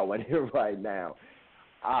put that one here right now.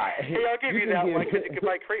 All right. Hey, I'll give you that one because you can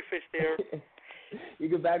buy crayfish there. You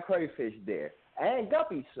can buy crayfish there. And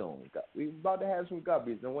guppies soon. We're about to have some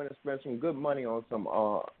guppies. I want to spend some good money on some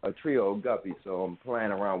a trio of guppies, so I'm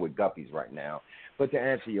playing around with guppies right now. But to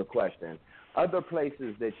answer your question, other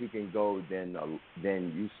places that you can go than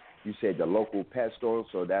you said the local pet stores,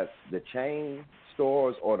 so that's the chain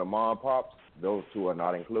stores or the mom and pops. Those two are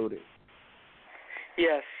not included.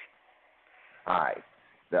 Yes. All right.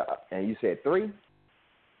 And you said 3?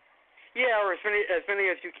 Yeah, or as many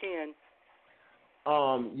as you can.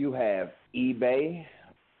 You have eBay,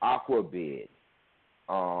 Aquabid.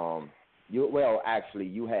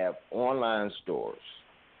 You have online stores.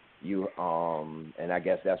 And I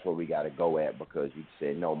guess that's where we got to go at because you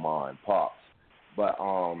said no mom and pops. But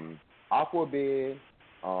Aquabid,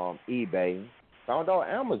 eBay. Found out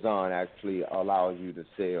Amazon actually allows you to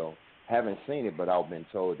sell. Haven't seen it, but I've been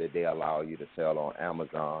told that they allow you to sell on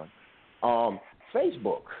Amazon.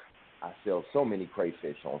 Facebook. I sell so many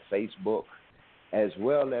crayfish on Facebook, as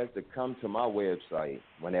well as to come to my website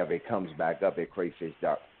whenever it comes back up at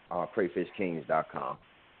crayfishkings.com.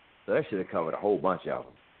 So that should have covered a whole bunch of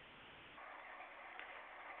them.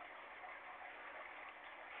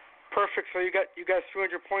 Perfect. So you got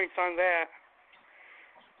 300 points on that.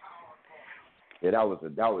 Yeah, that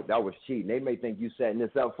was cheating. They may think you setting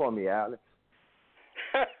this up for me, Alex.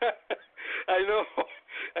 I know.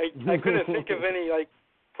 I couldn't think of any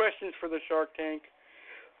questions for the Shark Tank.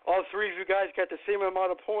 All three of you guys got the same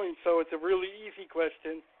amount of points, so it's a really easy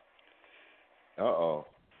question. Uh-oh.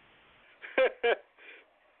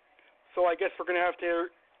 So I guess we're going to have to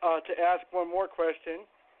ask one more question.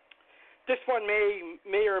 This one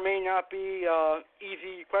may or may not be an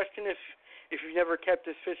easy question if you've never kept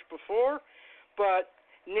this fish before, but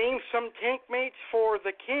name some tank mates for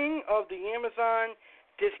the king of the Amazon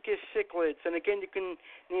discus cichlids. And again, you can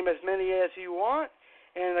name as many as you want.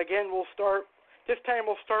 And again, this time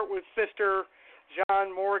we'll start with Mr.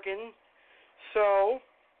 John Morgan. So,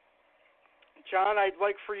 John, I'd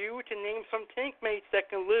like for you to name some tank mates that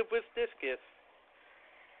can live with discus.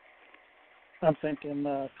 I'm thinking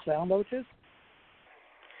clown loaches.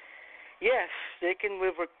 Yes, they can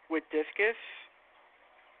live with discus.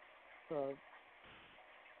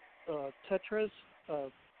 Tetras,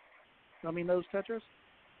 rummy nose tetras.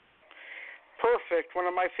 Perfect. One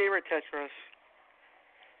of my favorite tetras.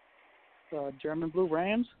 German blue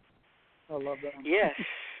rams. I love them. Yes.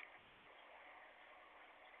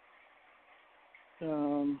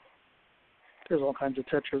 There's all kinds of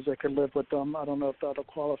tetras that could live with them. I don't know if that'll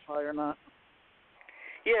qualify or not.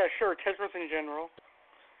 Yeah, sure. Tetras in general.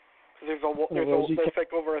 There's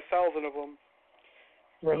like over 1,000 of them.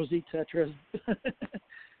 Rosy tetras.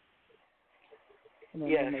 And then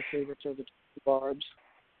yes. One of my favorites are the barbs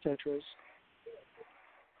tetras.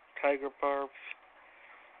 Tiger barbs.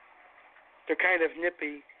 They're kind of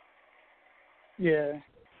nippy. Yeah.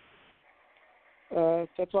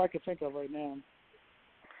 That's all I can think of right now.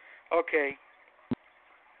 Okay.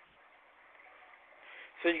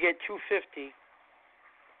 So you get 250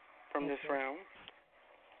 from this round.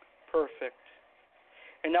 Perfect.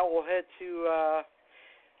 And now we'll head to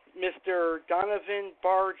Mr. Donovan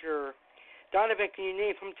Barger. Donovan, can you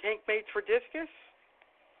name some tank mates for discus?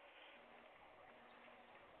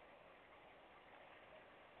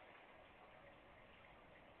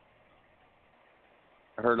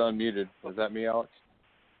 I heard unmuted. Is that me, Alex?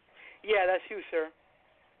 Yeah, that's you, sir.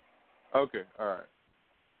 Okay, all right.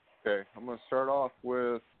 Okay, I'm going to start off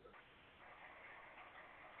with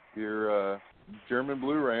your German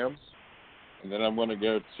Blue Rams, and then I'm going to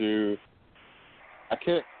go to, I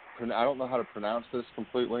don't know how to pronounce this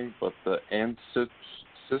completely, but the Ancestors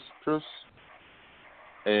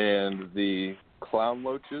and the Clown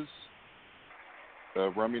Loaches, the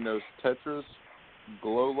Rummy Nose Tetras,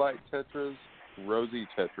 Glow Light Tetras, Rosy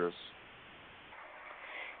Tetras.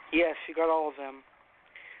 Yes, you got all of them.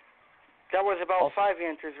 That was about 5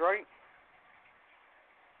 answers, right?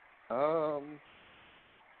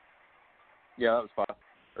 Yeah, that was 5.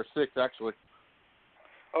 Or 6, actually.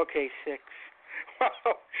 Okay, 6.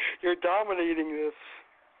 Wow, you're dominating this.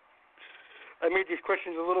 I made these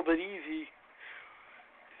questions a little bit easy.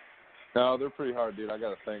 No, they're pretty hard, dude. I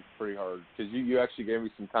got to think pretty hard. Because you actually gave me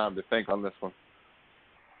some time to think on this one.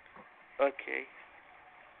 Okay.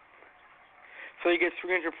 So you get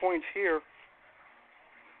 300 points here.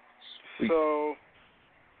 Sweet. So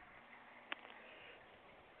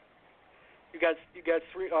you got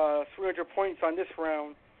 300 points on this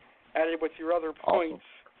round, added with your other points. Awesome.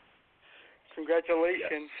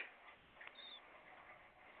 Congratulations. Yes.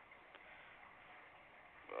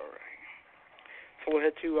 All right. So we'll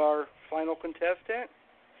head to our final contestant.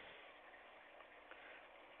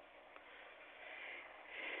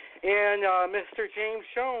 And Mr. James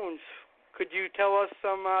Jones, could you tell us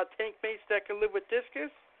some tank mates that can live with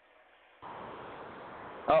discus?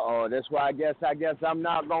 That's why I guess I'm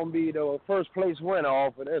not going to be the first place winner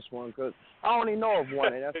off of this one, because I only know of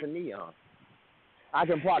one, and that's a neon. I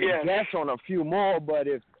can probably guess on a few more, but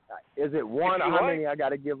is it one or how many I got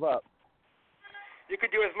to give up? You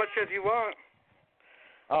could do as much as you want.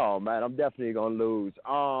 Oh, man, I'm definitely going to lose.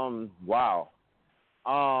 Wow.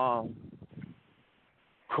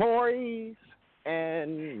 Corey's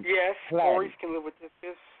and yes, Corey's can live with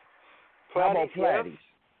discus. How about Platties? Yes.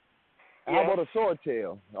 How about a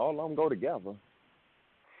swordtail? All of them go together.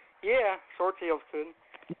 Yeah, swordtails could.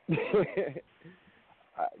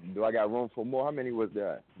 Do I got room for more? How many was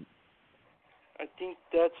that? I think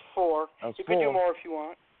that's 4. That's you 4. could do more if you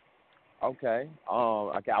want. Okay.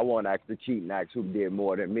 Okay, I want to ask the cheating acts who did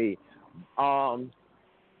more than me.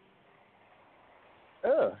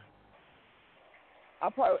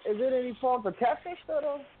 Is it any form of catfish that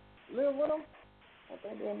live with them? I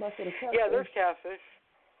think they're mess with the catfish. Yeah, there's catfish.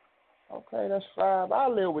 Okay, that's 5.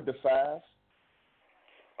 I'll live with the 5.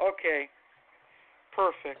 Okay.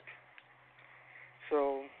 Perfect.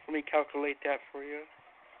 So let me calculate that for you.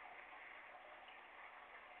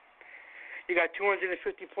 You got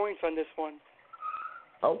 250 points on this one.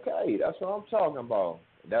 Okay, that's what I'm talking about.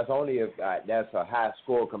 That's only if that's a high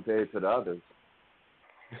score compared to the others.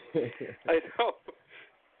 I know.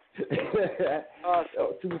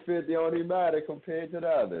 Awesome. 250 only matter compared to the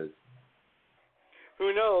others.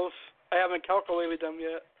 Who knows? I haven't calculated them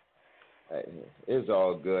yet. Hey, it's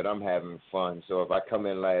all good. I'm having fun. So if I come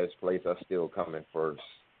in last place, I still come in first.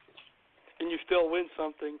 And you still win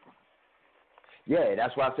something. Yeah,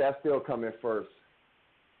 that's why I say I still come in first.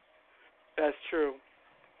 That's true.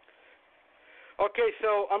 Okay,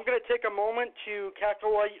 so I'm going to take a moment to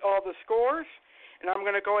calculate all the scores, and I'm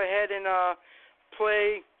going to go ahead and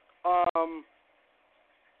play. I'm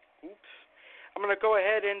going to go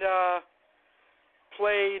ahead and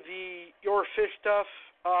play the Your Fish Stuff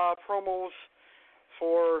promos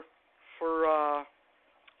for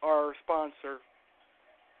our sponsor.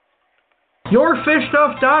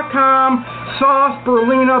 YourFishStuff.com soft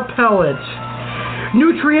Berlina pellets.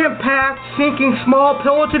 Nutrient-packed, sinking small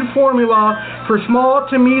pelleted formula for small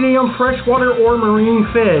to medium freshwater or marine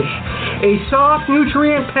fish. A soft,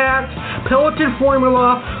 nutrient-packed, pelleted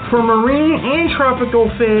formula for marine and tropical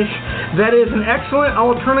fish that is an excellent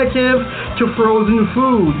alternative to frozen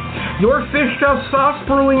food. Your Fish Stuff Soft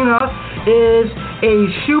Spirulina is a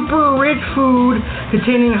super rich food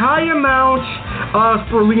containing high amounts of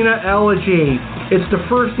spirulina algae. It's the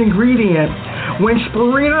first ingredient. When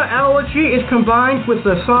spirulina algae is combined with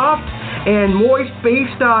a soft and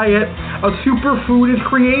moist-based diet, a superfood is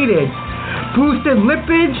created. Boosted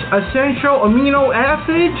lipids, essential amino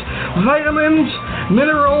acids, vitamins,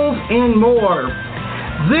 minerals, and more.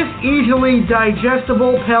 This easily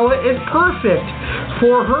digestible pellet is perfect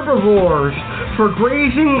for herbivores, for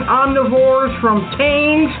grazing omnivores from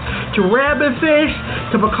tangs to rabbitfish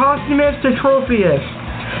to Pacosmus to Tropheus.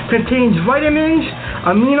 Contains vitamins,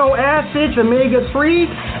 amino acids, omega-3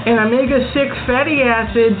 and omega-6 fatty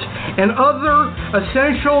acids, and other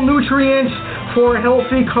essential nutrients for a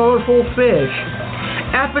healthy, colorful fish.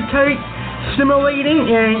 Appetite stimulating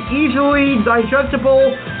and easily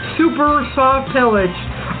digestible super soft pellets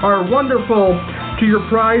are wonderful to your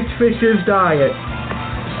prized fish's diet.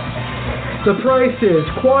 The price is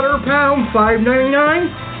quarter pound $5.99,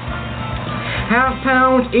 half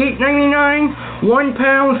pound $8.99, 1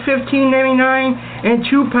 pound $15.99, and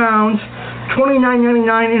 2 pounds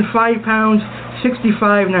 $29.99, and 5 pounds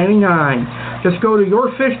 $65.99. Just go to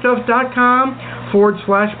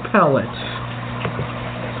yourfishstuff.com/pellets.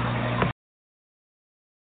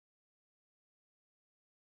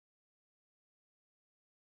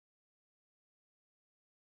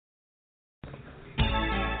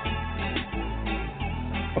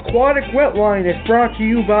 Aquatic Wetline is brought to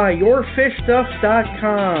you by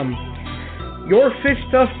yourfishstuff.com.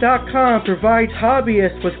 Yourfishstuff.com provides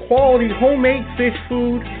hobbyists with quality homemade fish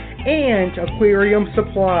food and aquarium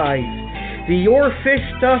supplies. The Your Fish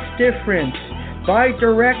Stuff difference. Buy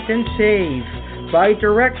direct and save. Buy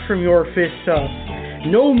direct from Your Fish Stuff.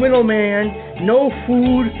 No middleman, no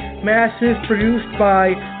food masses produced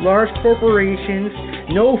by large corporations,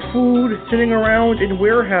 no food sitting around in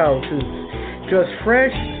warehouses. Just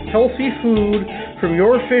fresh, healthy food from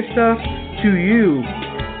Your Fish Stuff to you.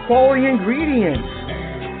 Quality ingredients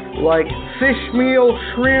like fish meal,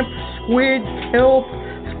 shrimp, squid, kelp,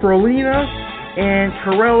 spirulina, and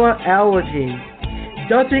chlorella algae.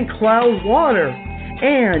 Doesn't cloud water,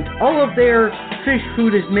 and all of their fish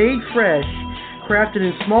food is made fresh, crafted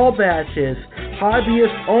in small batches,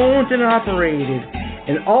 hobbyist owned and operated,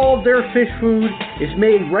 and all of their fish food is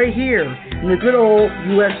made right here in the good old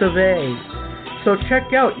US of A. So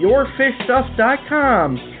check out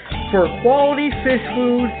yourfishstuff.com for quality fish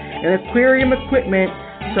food and aquarium equipment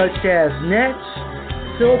such as nets,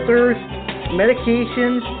 filters,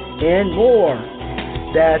 medications, and more.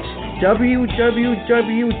 That's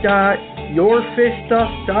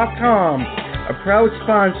www.yourfishstuff.com, a proud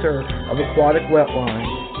sponsor of Aquatic Wetline.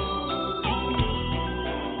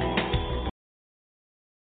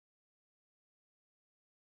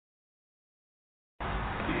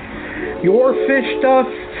 Your Fish Stuff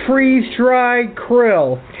freeze-dried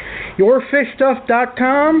krill.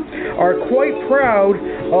 Yourfishstuff.com are quite proud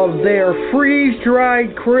of their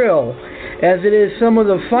freeze-dried krill, as it is some of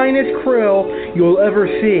the finest krill you'll ever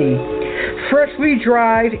see. Freshly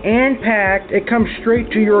dried and packed, it comes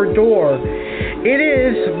straight to your door. It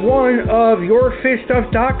is one of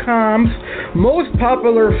yourfishstuff.com's most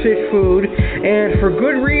popular fish food, and for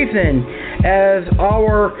good reason, as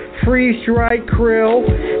our freeze-dried krill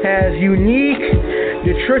has unique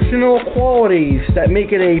nutritional qualities that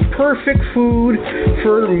make it a perfect food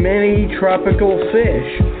for many tropical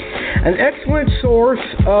fish. An excellent source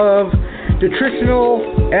of nutritional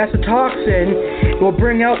acetoxin will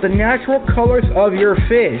bring out the natural colors of your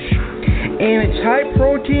fish, and its high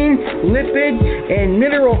protein, lipid, and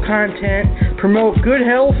mineral content promote good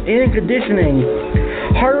health and conditioning.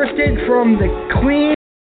 Harvested from the clean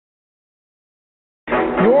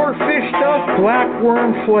Your Fish Stuff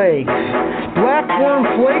Blackworm Flakes. Blackworm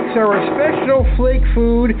flakes are a special flake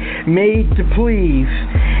food made to please.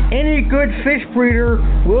 Any good fish breeder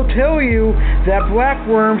will tell you that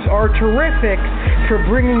blackworms are terrific for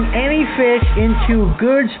bringing any fish into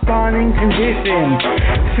good spawning condition.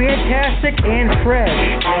 Fantastic and fresh.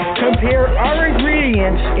 Compare our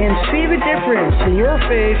ingredients and see the difference in your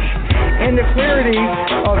fish and the clarity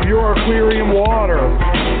of your aquarium water.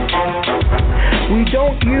 We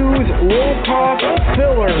don't use low-cost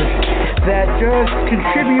fillers that just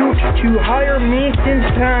contribute to higher maintenance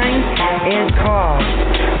time and cost.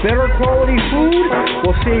 Better quality food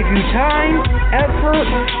will save you time, effort,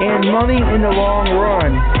 and money in the long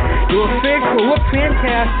run. Your fish will look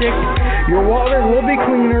fantastic, your water will be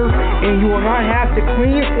cleaner, and you will not have to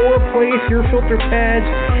clean or replace your filter pads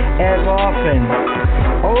as often.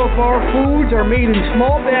 All of our foods are made in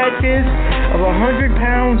small batches of 100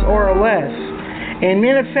 pounds or less, and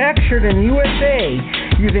manufactured in the USA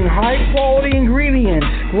using high-quality ingredients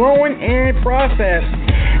grown and processed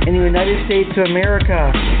in the United States of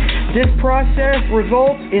America. This process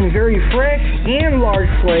results in very fresh and large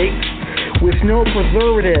flakes with no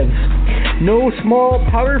preservatives, no small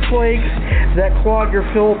powder flakes that clog your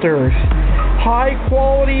filters.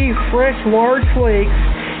 High-quality, fresh, large flakes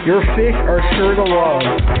your fish are sure to love.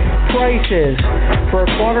 Prices: for a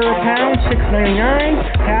quarter a pound, $6.99,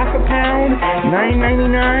 half a pound,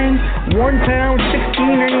 $9.99, 1 pound,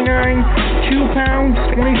 $16.99, 2 pounds,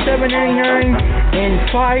 $27.99, and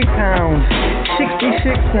 5 pounds,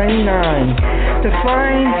 $66.99. To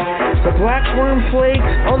find the blackworm flakes,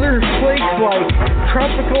 other flakes like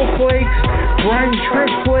tropical flakes, brine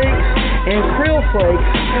shrimp flakes, and krill flakes,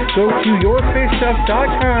 go to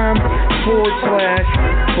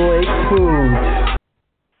yourfishstuff.com/flake foods.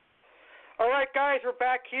 All right, guys, we're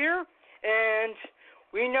back here, and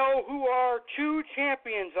we know who our two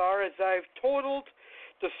champions are as I've totaled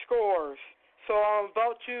the scores. So I'm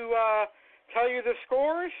about to tell you the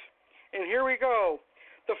scores, and here we go.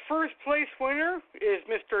 The first place winner is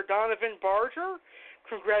Mr. Donovan Barger.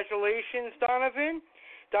 Congratulations, Donovan.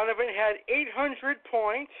 Donovan had 800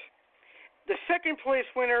 points. The second place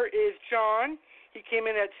winner is John. He came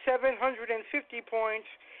in at 750 points.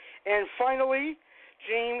 And finally,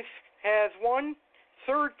 James has won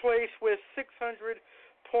third place with 600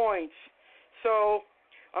 points. So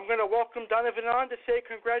I'm going to welcome Donovan on to say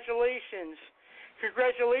congratulations.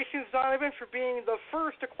 Congratulations, Donovan, for being the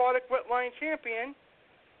first Aquatic Wetline champion.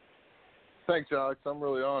 Thanks, Alex. I'm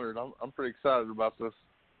really honored. I'm pretty excited about this.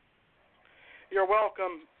 You're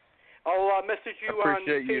welcome. I'll message you on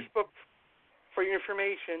Facebook for your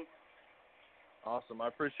information. Awesome. I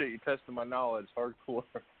appreciate you testing my knowledge hardcore.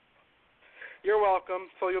 You're welcome.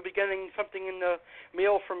 So you'll be getting something in the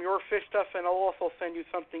mail from Your Fish Stuff, and I'll also send you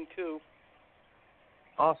something, too.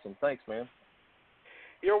 Awesome. Thanks, man.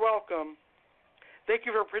 You're welcome. Thank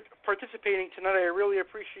you for participating tonight. I really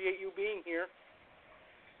appreciate you being here.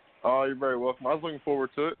 Oh, you're very welcome. I was looking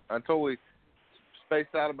forward to it. I totally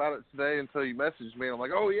spaced out about it today until you messaged me. I'm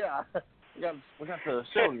like, oh, yeah, we got the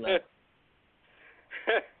show tonight.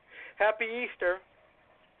 Happy Easter.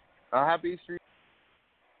 Happy Easter.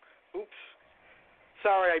 Oops.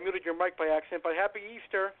 Sorry, I muted your mic by accident, but happy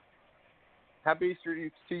Easter. Happy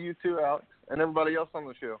Easter to you too, Alex, and everybody else on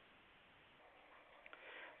the show.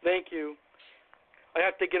 Thank you. I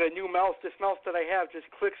have to get a new mouse. This mouse that I have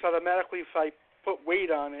just clicks automatically if I put weight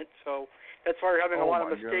on it, so that's why we're having a lot of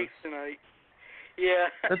mistakes tonight. Yeah.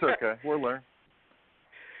 It's okay. We'll learn.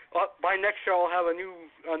 By next show, I'll have a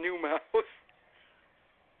new mouse.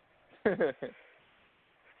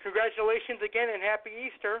 Congratulations again, and happy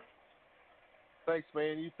Easter. Thanks,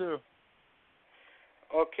 man. You too.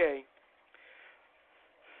 Okay.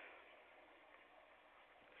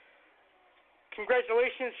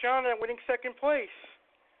 Congratulations, Sean, on winning second place.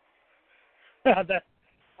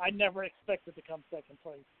 I never expected to come second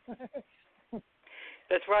place.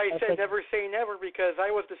 That's why I said never say never, because I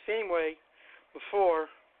was the same way before.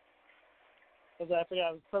 Because I think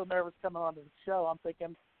I was so nervous coming on to the show. I'm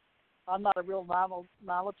thinking, I'm not a real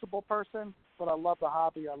knowledgeable person, but I love the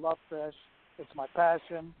hobby. I love fish. It's my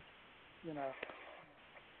passion. You know,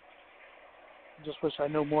 I just wish I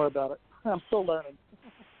knew more about it. I'm still learning.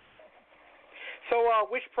 So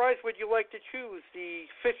which prize would you like to choose, the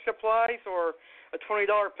fish supplies or a $20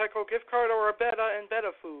 Petco gift card or a Betta and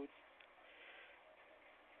Betta food?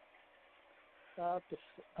 The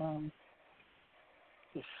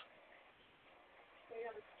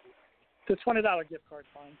 $20 gift card,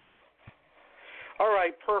 fine. All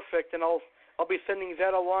right, perfect. And I'll be sending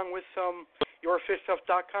that along with some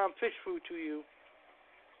yourfishstuff.com fish food to you.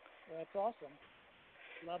 That's awesome.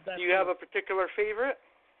 Love that. Do you have a particular favorite?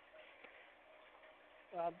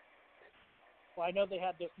 Well, I know they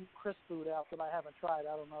had this crisp food out that I haven't tried.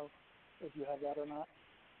 I don't know if you have that or not.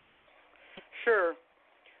 Sure.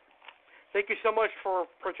 thank you so much for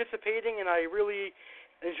participating, and I really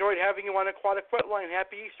enjoyed having you on Aquatic Wetline.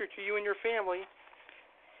 Happy Easter to you and your family.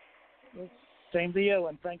 Same to you,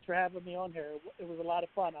 and thanks for having me on here. It was a lot of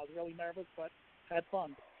fun. I was really nervous, but had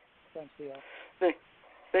fun. Thanks to you.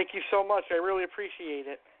 Thank you so much. I really appreciate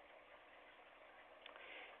it.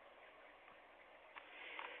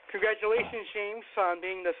 Congratulations, James, on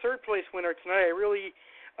being the third place winner tonight. I really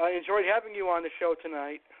enjoyed having you on the show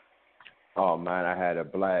tonight. Oh, man, I had a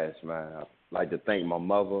blast, man. I'd like to thank my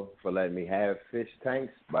mother for letting me have fish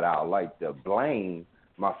tanks, but I'd like to blame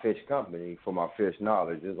my fish company for my fish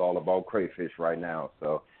knowledge. It's all about crayfish right now,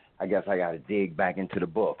 so I guess I got to dig back into the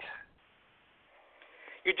books.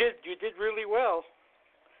 You did really well.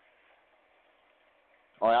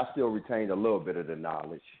 Oh, I still retained a little bit of the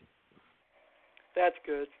knowledge. That's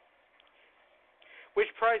good. Which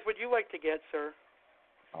prize would you like to get, sir?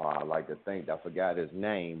 Oh, I'd like to think, I forgot his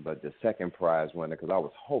name, but the second prize winner, because I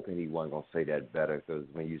was hoping he wasn't going to say that better, because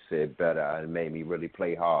when you said better, it made me really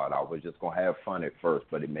play hard. I was just going to have fun at first,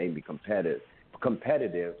 but it made me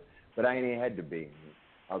competitive, but I ain't even had to be.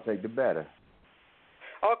 I'll take the better.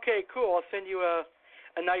 Okay, cool. I'll send you a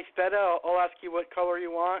nice betta. I'll ask you what color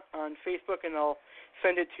you want on Facebook, and I'll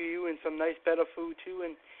send it to you, and some nice betta food, too,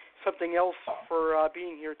 and something else for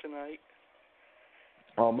being here tonight.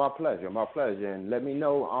 Oh, my pleasure. And let me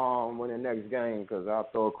know when the next game, because I'll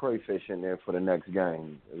throw a crayfish in there for the next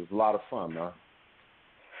game. It was a lot of fun, man.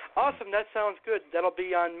 Awesome. That sounds good. That'll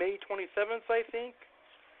be on May 27th, I think.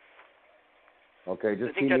 Okay,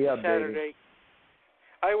 just keep me updated. Saturday.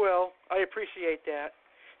 I will. I appreciate that.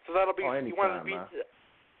 So that'll be. Anytime, you want to be man.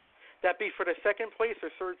 that be for the second place or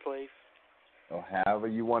third place? Or however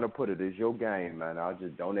you want to put it, it's your game, man. I'll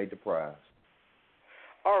just donate the prize.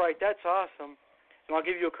 All right, that's awesome. And I'll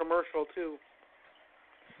give you a commercial, too.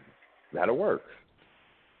 That'll work.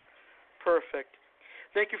 Perfect.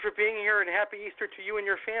 Thank you for being here, and Happy Easter to you and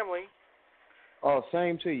your family. Oh,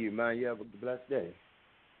 same to you, man. You have a blessed day.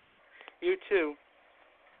 You too.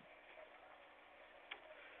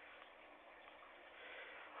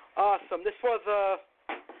 Awesome. This was a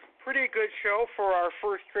pretty good show for our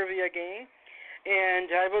first trivia game.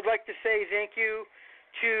 And I would like to say thank you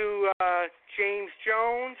to James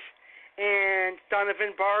Jones and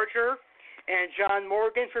Donovan Barger and John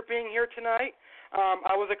Morgan for being here tonight.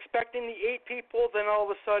 I was expecting the 8 people, then all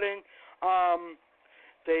of a sudden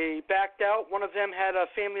they backed out. One of them had a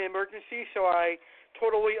family emergency, so I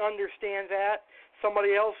totally understand that.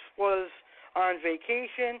 Somebody else was on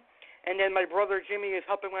vacation, and then my brother Jimmy is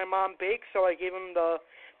helping my mom bake, so I gave him the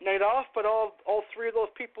night off. But all 3 of those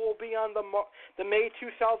people will be on the May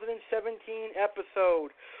 2017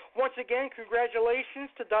 episode. Once again,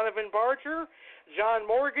 congratulations to Donovan Barger, John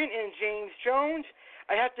Morgan, and James Jones.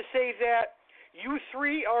 I have to say that you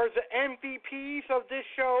 3 are the MVPs of this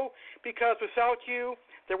show, because without you,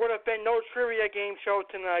 there would have been no trivia game show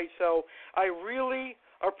tonight. So I really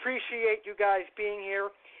appreciate you guys being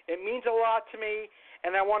here. It means a lot to me,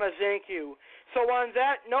 and I want to thank you. So on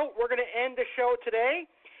that note, we're going to end the show today.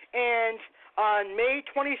 And on May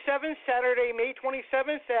 27th, Saturday, May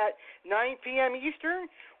 27th at 9 p.m. Eastern,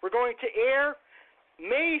 we're going to air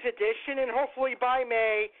May's edition, and hopefully by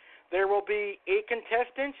May there will be 8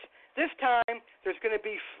 contestants. This time, there's going to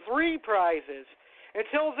be 3 prizes.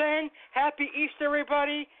 Until then, Happy Easter,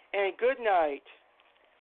 everybody, and good night.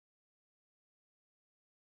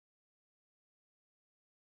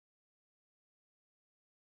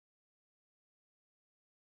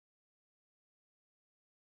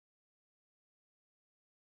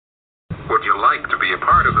 Would you like to be a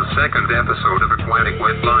part of the second episode of Aquatic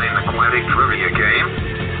Wetline Aquatic Trivia Game?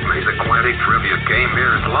 May's Aquatic Trivia Game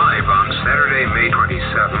airs live on Saturday, May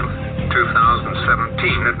 27th,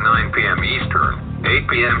 2017 at 9 p.m. Eastern, 8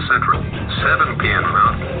 p.m. Central, 7 p.m.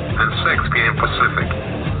 Mountain, and 6 p.m. Pacific.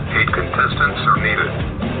 8 contestants are needed.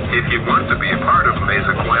 If you want to be a part of May's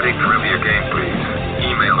Aquatic Trivia Game, please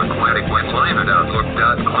email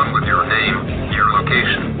aquaticwetline@outlook.com with your name, your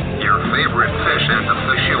location, your favorite fish, and the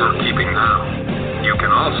fish you are keeping now. You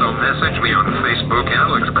can also message me on Facebook,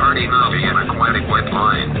 Alex Cardinali, and Aquatic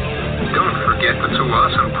Wetline. Don't forget the 2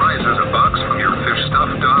 awesome prizes: a box from your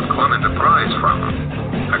fishstuff.com and a prize from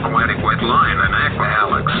Aquatic Wetline and Aqua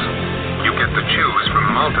Alex. You get to choose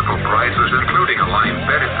from multiple prizes, including a live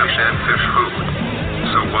betta fish and fish food.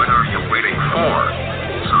 So what are you waiting for?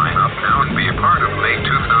 Sign up now and be a part of May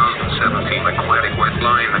 2017 Aquatic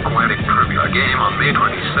Wetline Aquatic Trivia Game on May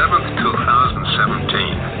 27th,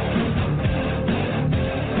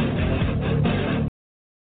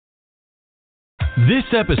 2017. This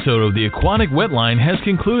episode of the Aquatic Wetline has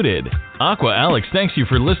concluded. Aqua Alex thanks you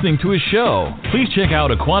for listening to his show. Please check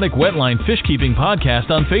out Aquatic Wetline Fish Keeping Podcast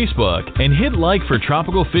on Facebook and hit like for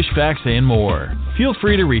tropical fish facts and more. Feel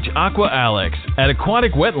free to reach Aqua Alex at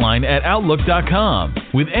aquaticwetline@outlook.com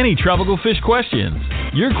with any tropical fish questions.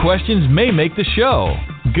 Your questions may make the show.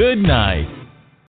 Good night.